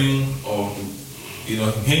 determine or, give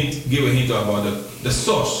a hint about the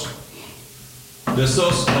source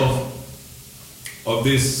of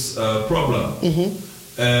this problem. Mm-hmm.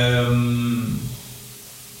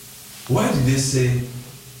 Why did they say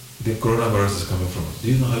the coronavirus is coming from? Do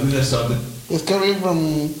you know? Have you heard something? It's coming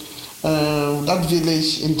from that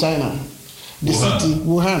village in China, the city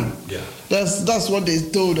Wuhan. Yeah. That's what they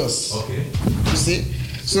told us. Okay. You see.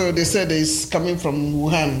 So they said it's coming from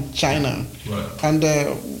Wuhan, China. Right. And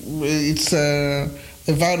it's a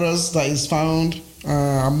virus that is found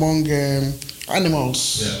among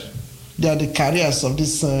animals. Yeah. They are the carriers of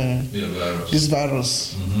this virus. This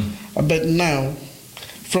virus. Mm-hmm. But now,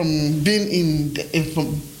 from being in the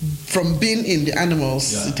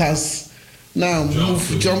animals, it has now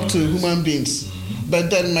jumped to human beings. Mm-hmm.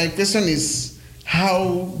 But then my question is,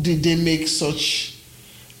 how did they make such?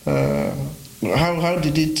 How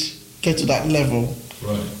did it get to that level?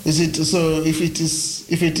 Right. Is it so? If it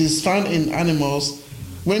is found in animals,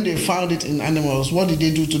 when they found it in animals, what did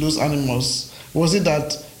they do to those animals? Was it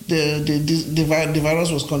that the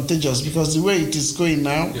virus was contagious? Because the way it is going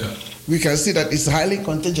now, we can see that it's highly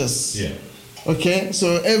contagious. Yeah. Okay,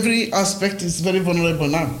 so every aspect is very vulnerable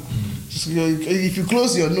now. Mm-hmm. So if you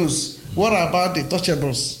close your nose, what about the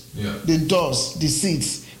touchables? Yeah. The doors, the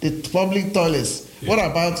seats, the public toilets? Yeah. What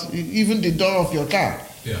about even the door of your car?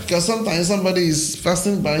 Yeah. Because sometimes somebody is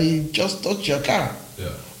passing by, he just touch your car.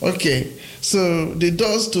 Okay, so the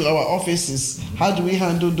doors to our offices, how do we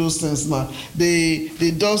handle those things now?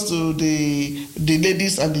 The doors to the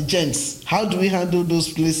ladies and the gents, how do we handle those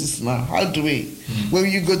places now? How do we? When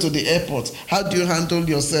you go to the airport, how do you handle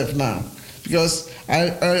yourself now? Because I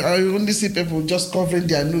only see people just covering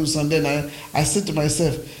their nose, and then I say to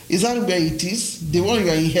myself, is that where it is? The one you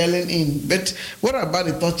are inhaling in. But what about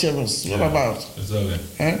the touchables? What about? Exactly.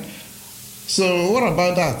 So what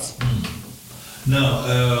about that? Now,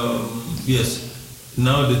 yes.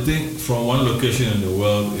 Now the thing from one location in the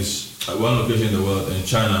world in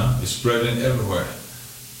China is spreading everywhere,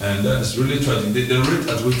 and that is really tragic. The rate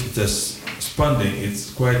at which it is expanding, it's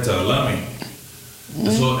quite alarming.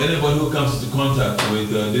 So anybody who comes into contact with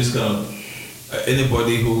this kind of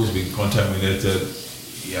anybody who's been contaminated,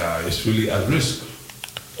 it's really at risk.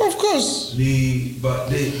 Of course.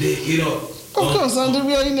 Of course, and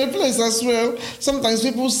we are in a place as well. Sometimes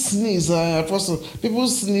people sneeze, Apostle. People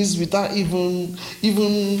sneeze without even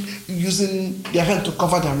using their hand to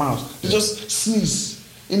cover their mouth. They just sneeze.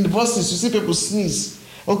 In the buses, you see people sneeze.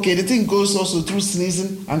 Okay, the thing goes also through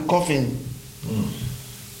sneezing and coughing.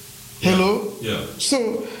 Hello? Yeah.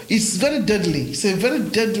 So it's very deadly. It's a very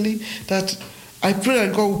deadly that I pray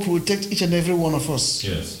that God will protect each and every one of us.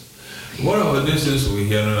 Yes. What about this is we're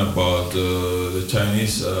hearing about the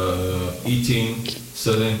Chinese eating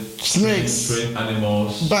certain snakes, strange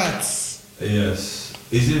animals, bats. Yes.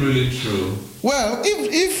 Is it really true? Well,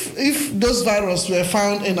 if those viruses were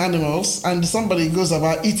found in animals and somebody goes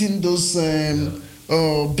about eating those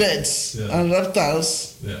birds and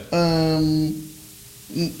reptiles,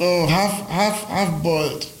 half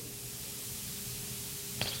boiled.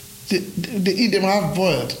 They eat them half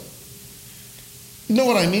boiled. You know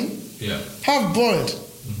what I mean? Yeah. Half boiled.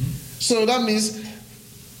 So that means,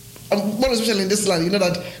 more especially in this land, you know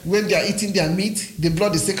that when they are eating their meat, the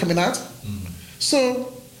blood is still coming out.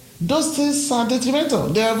 So those things are detrimental.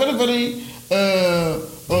 They are very, very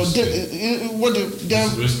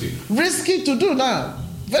risky to do now.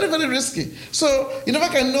 Very, very risky. So you never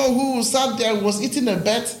can know who sat there was eating a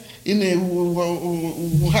bat in a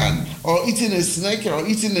Wuhan, or eating a snake, or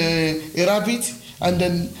eating a rabbit, and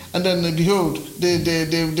then behold,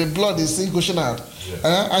 the blood is still gushing out.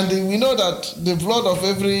 And we know that the blood of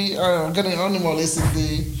every organic animal is in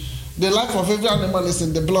the life of every animal is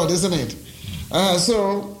in the blood, isn't it?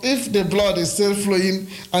 So if the blood is still flowing,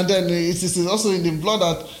 and then it is also in the blood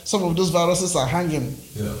that some of those viruses are hanging.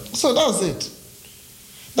 Yeah. So that's it.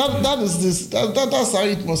 That's how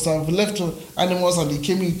it must have left animals and it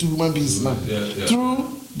came into human beings now.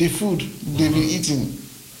 Through the food they've been eating.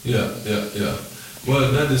 Yeah.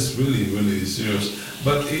 Well, that is really, really serious.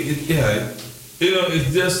 But it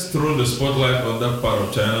just throws the spotlight on that part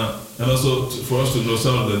of China, and also for us to know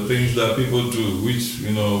some of the things that people do, which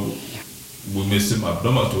will may seem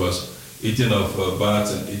abnormal to us, eating of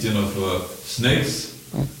bats and eating of snakes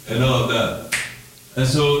and all of that. And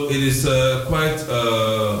so it is quite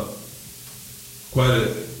a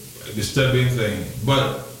disturbing thing.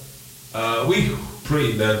 But we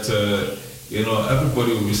pray that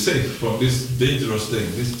everybody will be safe from this dangerous thing,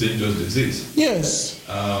 this dangerous disease. Yes.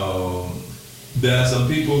 There are some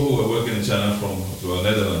people who are working in China from the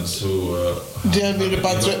Netherlands who they have been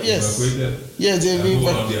repatriated. Yes. Yes, they've been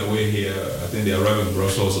on their way here. I think they arrive in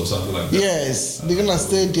Brussels or something like that. Yes, they're gonna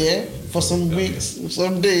stay there for some weeks,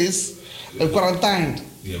 some days. Quarantined.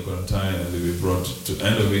 Yeah, quarantined, and they'll be brought to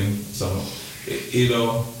Eindhoven.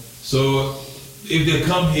 So if they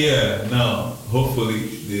come here now, hopefully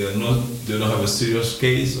they don't have a serious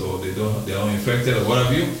case, or they are infected or what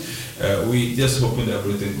have you. We just hoping that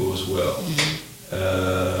everything goes well.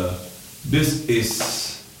 This is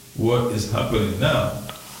what is happening now.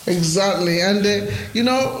 Exactly, and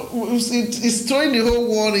it's throwing the whole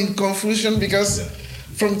world in confusion because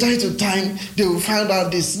from time to time they will find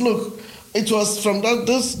out this. Look. It was from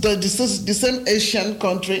the same Asian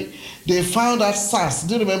country they found out SARS.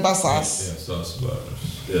 Do you remember SARS? Yeah, SARS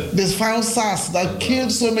virus. Yeah. They found SARS that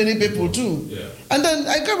killed so many people too. Yeah. And then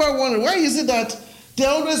I kept on wondering, why is it that they're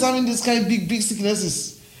always having these kind of big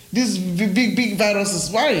sicknesses, these big viruses?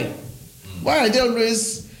 Why? Why are they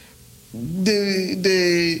always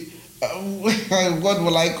what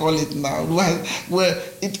will I call it now? Where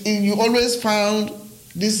you always found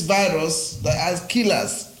this virus that has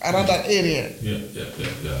killers around that area. Yeah,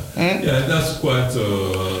 that's quite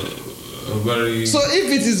a very... So if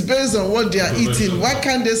it is based on what they are eating, why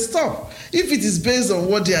can't they stop? If it is based on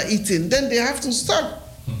what they are eating, then they have to stop.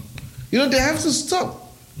 They have to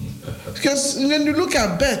stop. Because when you look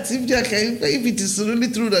at bet, if it is really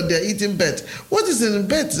true that they are eating bet, what is in the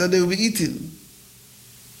bet that they will be eating?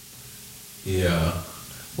 Yeah.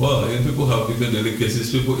 Well, people have different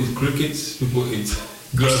delicacies. People eat crickets. People eat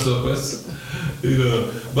grasshoppers.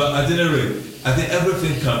 But at any rate, I think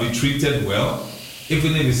everything can be treated well,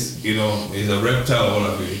 even if it's it's a reptile or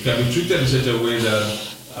whatever. It can be treated in such a way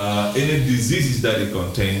that any diseases that it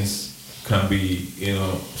contains can be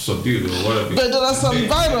subdued or whatever. But there are some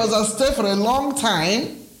viruses that stay for a long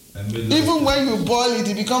time. Even when you boil it,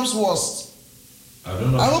 it becomes worse. I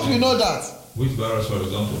don't know. I hope you know that. Which virus, for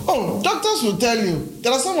example? Oh, doctors will tell you.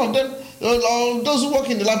 There are some of them, those who work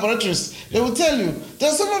in the laboratories, they will tell you. There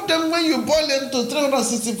are some of them, when you boil them to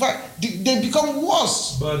 365, they become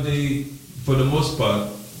worse. But for the most part,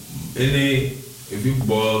 if you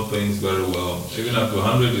boil things very well, even up to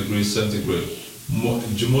 100 degrees centigrade,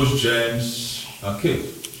 most germs are killed.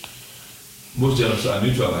 Most germs are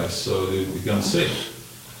neutralized, so they become safe.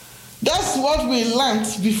 That's what we learned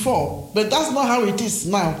before, but that's not how it is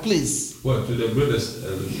now, please. Well, to the greatest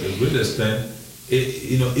extent,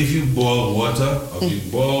 if you boil water or you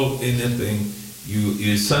boil anything,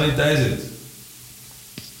 you sanitize it.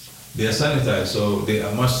 They are sanitized, so they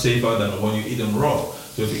are much safer than when you eat them raw.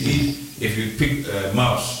 So if you pick a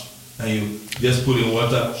mouse and you just put in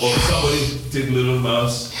water, or somebody take little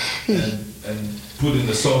mouse and put in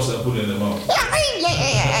the sauce and put in the mouth.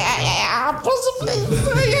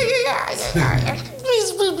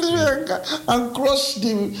 Please, and crush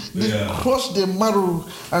the marrow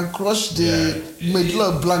and crush the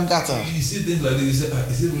medulla oblongata. You see things like this, you say,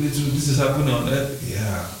 is it really true? This is happening on Earth?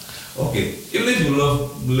 Yeah. Okay. Even if you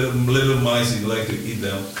love little mice, you like to eat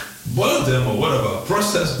them, boil them or whatever,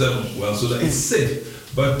 process them well so that it's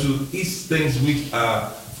safe. But to eat things which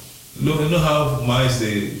are, you know how mice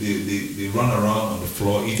they run around on the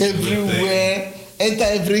floor, eat everywhere, enter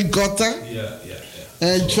every gutter,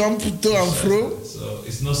 and jump to and fro. So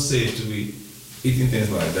it's not safe to be eating things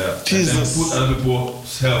like that. Jesus. And then put other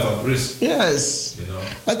people's health at risk. Yes.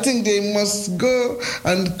 I think they must go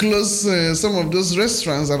and close some of those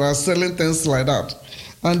restaurants that are selling things like that.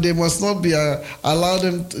 And they must not be allow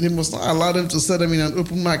them to sell them in an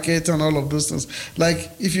open market and all of those things.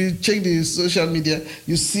 Like if you check the social media,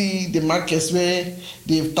 you see the markets where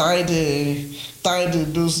they've tied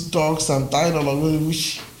those dogs and tied all of them,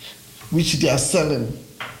 which they are selling.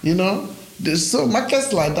 So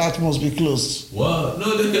markets like that must be closed. Well,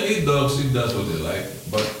 no, they can eat dogs if that's what they like,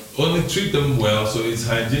 but only treat them well so it's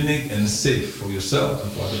hygienic and safe for yourself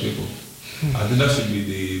and for other people. I think that should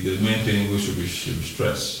be the main thing we should be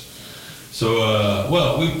stressed. So,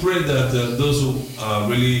 we pray that those who are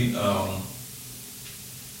really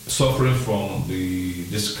suffering from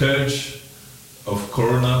the scourge of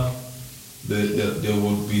Corona, they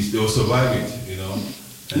will survive it,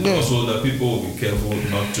 and also that people will be careful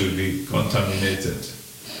not to be contaminated,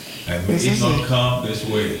 and may it not come this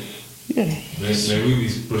way. Yeah. May we be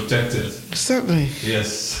protected. Certainly.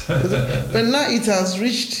 Yes. But now it has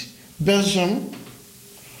reached Belgium.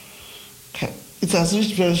 It has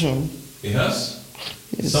reached Belgium. It has?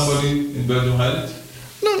 Yes. Somebody in Belgium had it?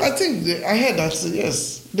 No, I think I heard that,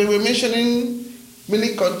 yes. They were mentioning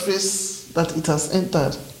many countries that it has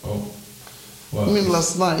entered. Oh. Well, I mean,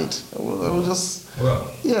 last night. I was just... Well,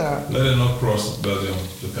 yeah. Let it not cross Belgium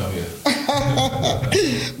to come here.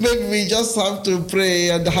 Maybe we just have to pray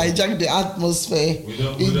and hijack the atmosphere.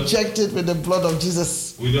 Inject it with the blood of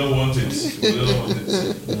Jesus. We don't want it.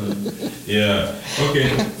 Yeah. Okay,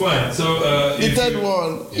 fine. So, the third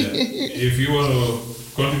one. If you want to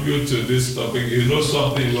contribute to this topic, you know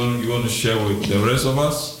something you want to share with the rest of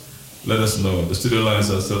us, let us know. The studio lines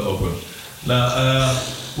are still open. Now,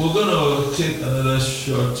 we're going to take another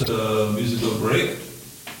short musical break,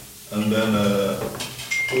 and then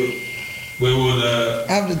we would...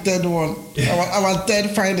 have the third one, our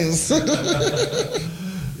third findings.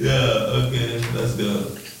 Yeah, okay, let's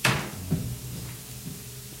go.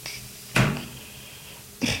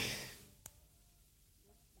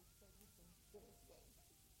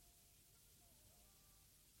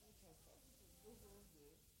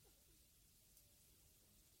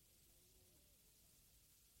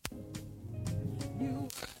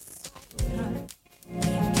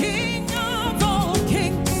 King of all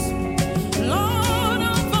kings, Lord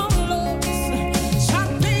of all lords,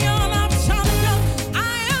 champion of champions, I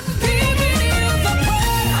am giving you the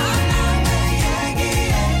praise.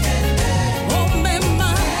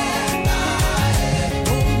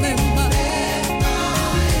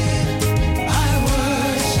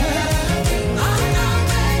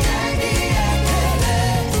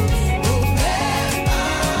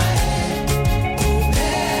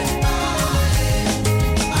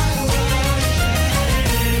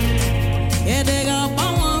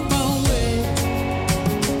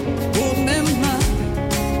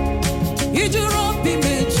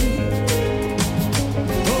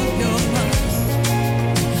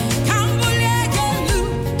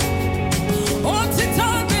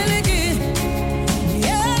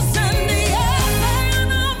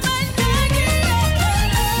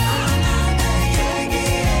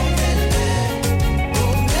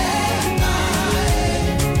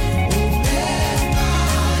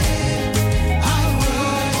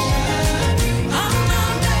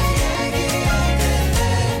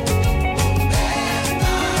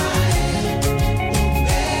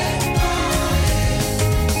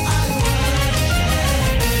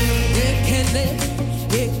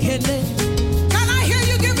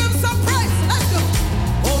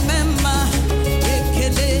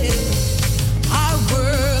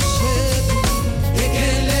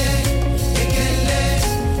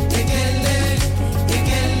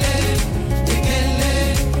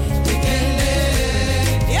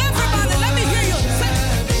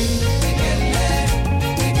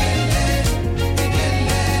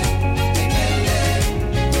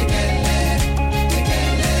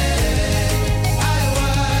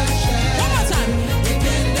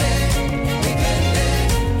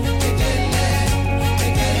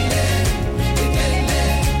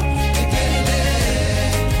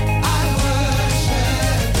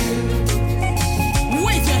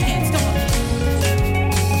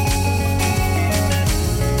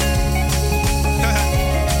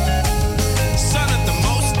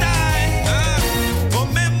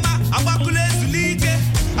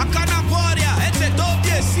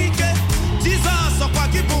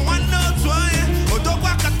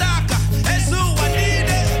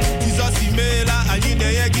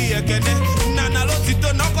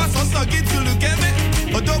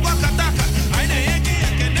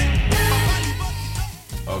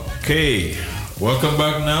 Okay, welcome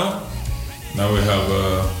back now. Now we have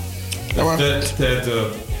a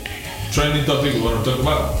third trending topic we want to talk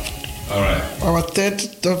about. All right. Our third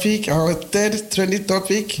trending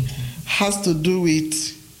topic has to do with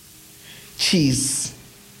cheese.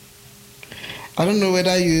 I don't know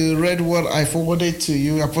whether you read what I forwarded to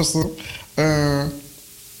you, Apostle,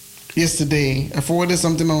 yesterday. I forwarded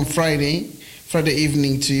something on Friday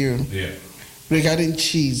evening to you. Yeah. Regarding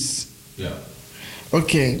cheese. Yeah.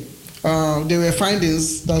 Okay. There were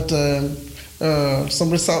findings that some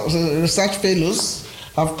research fellows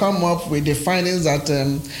have come up with the findings that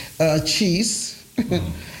cheese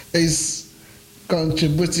is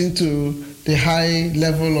contributing to the high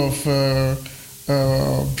level of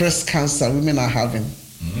breast cancer women are having.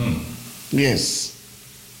 Yes.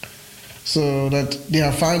 So that they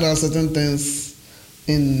have found out certain things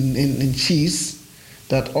in cheese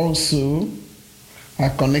that also are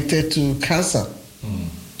connected to cancer.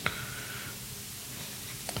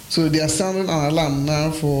 So they are sounding an alarm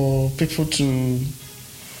now for people to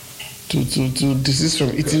desist from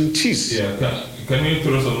eating cheese. Yeah, can you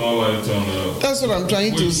throw some more light on? That's what I'm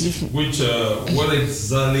trying to see. What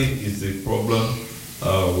exactly is the problem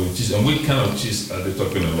with cheese, and what kind of cheese are they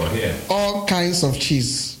talking about here? All kinds of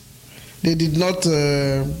cheese. They did not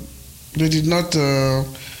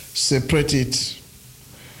separate it.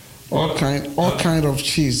 All kind of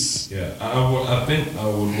cheese. Yeah, I think I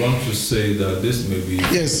would want to say that this may be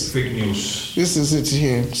fake news. This is it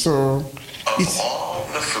here. So it's all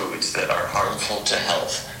the foods that are harmful to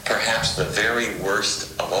health. Perhaps the very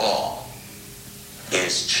worst of all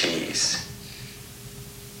is cheese.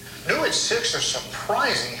 New at 6, a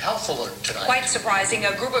surprising health alert tonight. Quite surprising.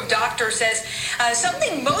 A group of doctors says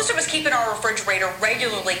something most of us keep in our refrigerator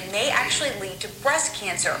regularly may actually lead to breast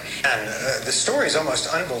cancer. And the story is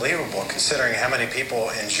almost unbelievable considering how many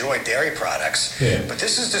people enjoy dairy products. Yeah. But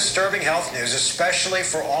this is disturbing health news, especially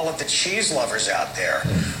for all of the cheese lovers out there.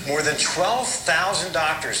 More than 12,000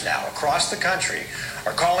 doctors now across the country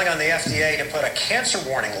are calling on the FDA to put a cancer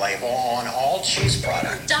warning label on all cheese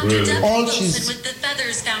products. Dr. Debbie Wilson with the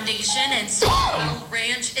Feathers Foundation and Stone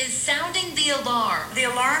Ranch is sounding the alarm. The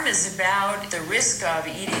alarm is about the risk of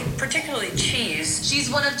eating, particularly cheese. She's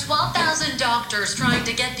one of 12,000 doctors trying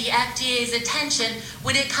to get the FDA's attention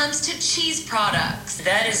when it comes to cheese products.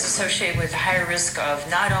 That is associated with higher risk of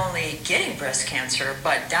not only getting breast cancer,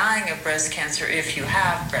 but dying of breast cancer if you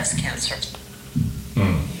have breast cancer.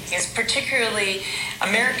 Is particularly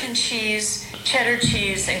American cheese, cheddar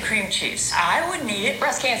cheese, and cream cheese. I wouldn't eat it.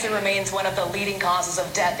 Breast cancer remains one of the leading causes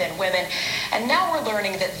of death in women, and now we're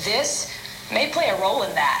learning that this may play a role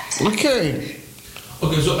in that. Okay,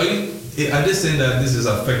 so are they saying that this is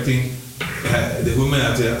affecting the women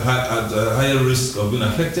at a higher risk of being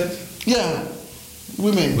affected? Yeah,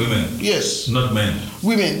 women. Women? Yes. Not men?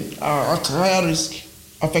 Women are at higher risk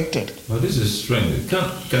affected. But this is strange.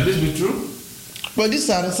 Can this be true? But these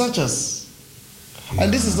are researchers,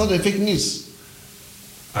 and this is not a fake news.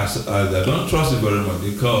 I don't trust it very much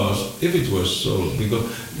because if it was so, because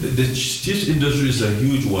the cheese industry is a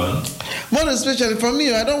huge one. More especially for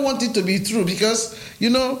me, I don't want it to be true because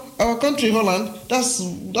our country, Holland, that's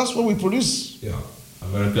what we produce. Yeah,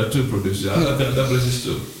 America too produces. Other places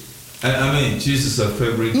too. I mean, cheese is a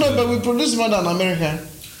favorite. No, but we produce more than America.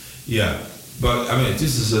 Yeah. But I mean,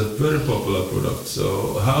 this is a very popular product.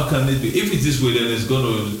 So how can it be? If it's this way, then it's going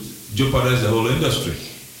to jeopardize the whole industry.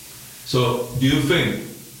 So do you think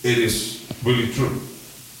it is really true?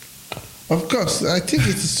 Of course, I think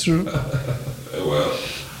it is true. Well,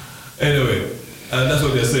 anyway, that's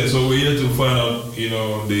what they're saying. So we're here to find out,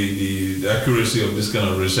 the accuracy of this kind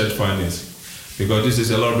of research findings, because this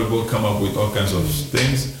is a lot of people come up with all kinds of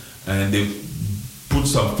things, and they put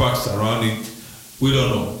some facts around it. We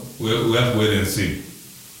don't know. We have to wait and see.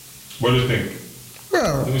 What do you think?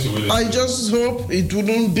 Well, I just hope it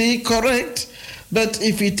wouldn't be correct, but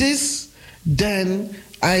if it is, then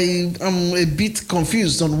I am a bit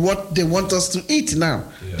confused on what they want us to eat now.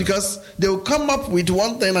 Yeah. Because they will come up with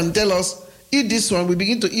one thing and tell us, eat this one, we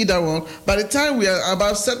begin to eat that one. By the time we are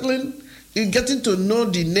about settling, getting to know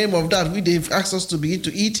the name of that, which they've asked us to begin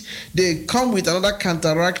to eat, they come with another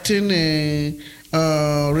counteracting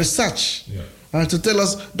research. Yeah. To tell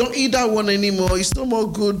us, don't eat that one anymore, it's no more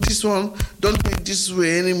good. This one, don't eat this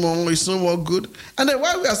way anymore, it's no more good. And then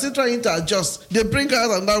while we are still trying to adjust, they bring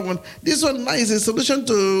out another one. This one now is a solution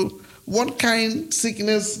to one kind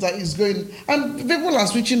sickness that is going, and people are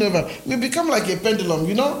switching over. We become like a pendulum,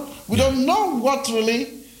 We don't know what really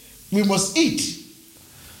we must eat.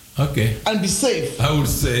 Okay. And be safe. I would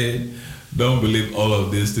say, don't believe all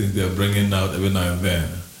of these things they're bringing out every now and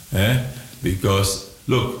then, because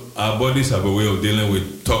look, our bodies have a way of dealing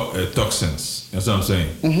with toxins. That's what I'm saying.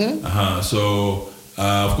 Mm-hmm. So,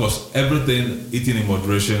 of course, everything eaten in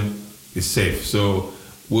moderation is safe. So,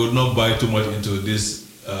 we'll not buy too much into this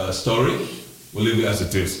story. We'll leave it as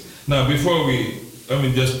it is. Now, let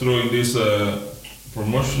me just throw in this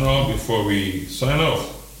promotional before we sign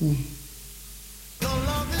off.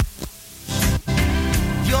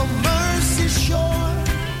 Your mercy sure.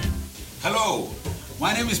 Hello,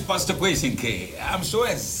 my name is Pastor Kwesinke. I'm so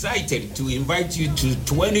excited to invite you to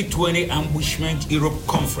 2020 Ambushment Europe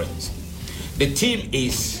Conference. The theme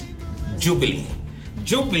is Jubilee.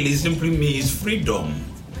 Jubilee simply means freedom.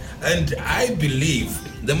 And I believe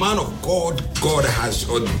the man of God has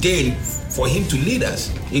ordained for him to lead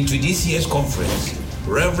us into this year's conference,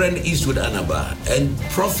 Reverend Eastwood Anaba and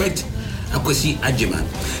Prophet Akwesi Ajiman.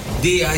 They are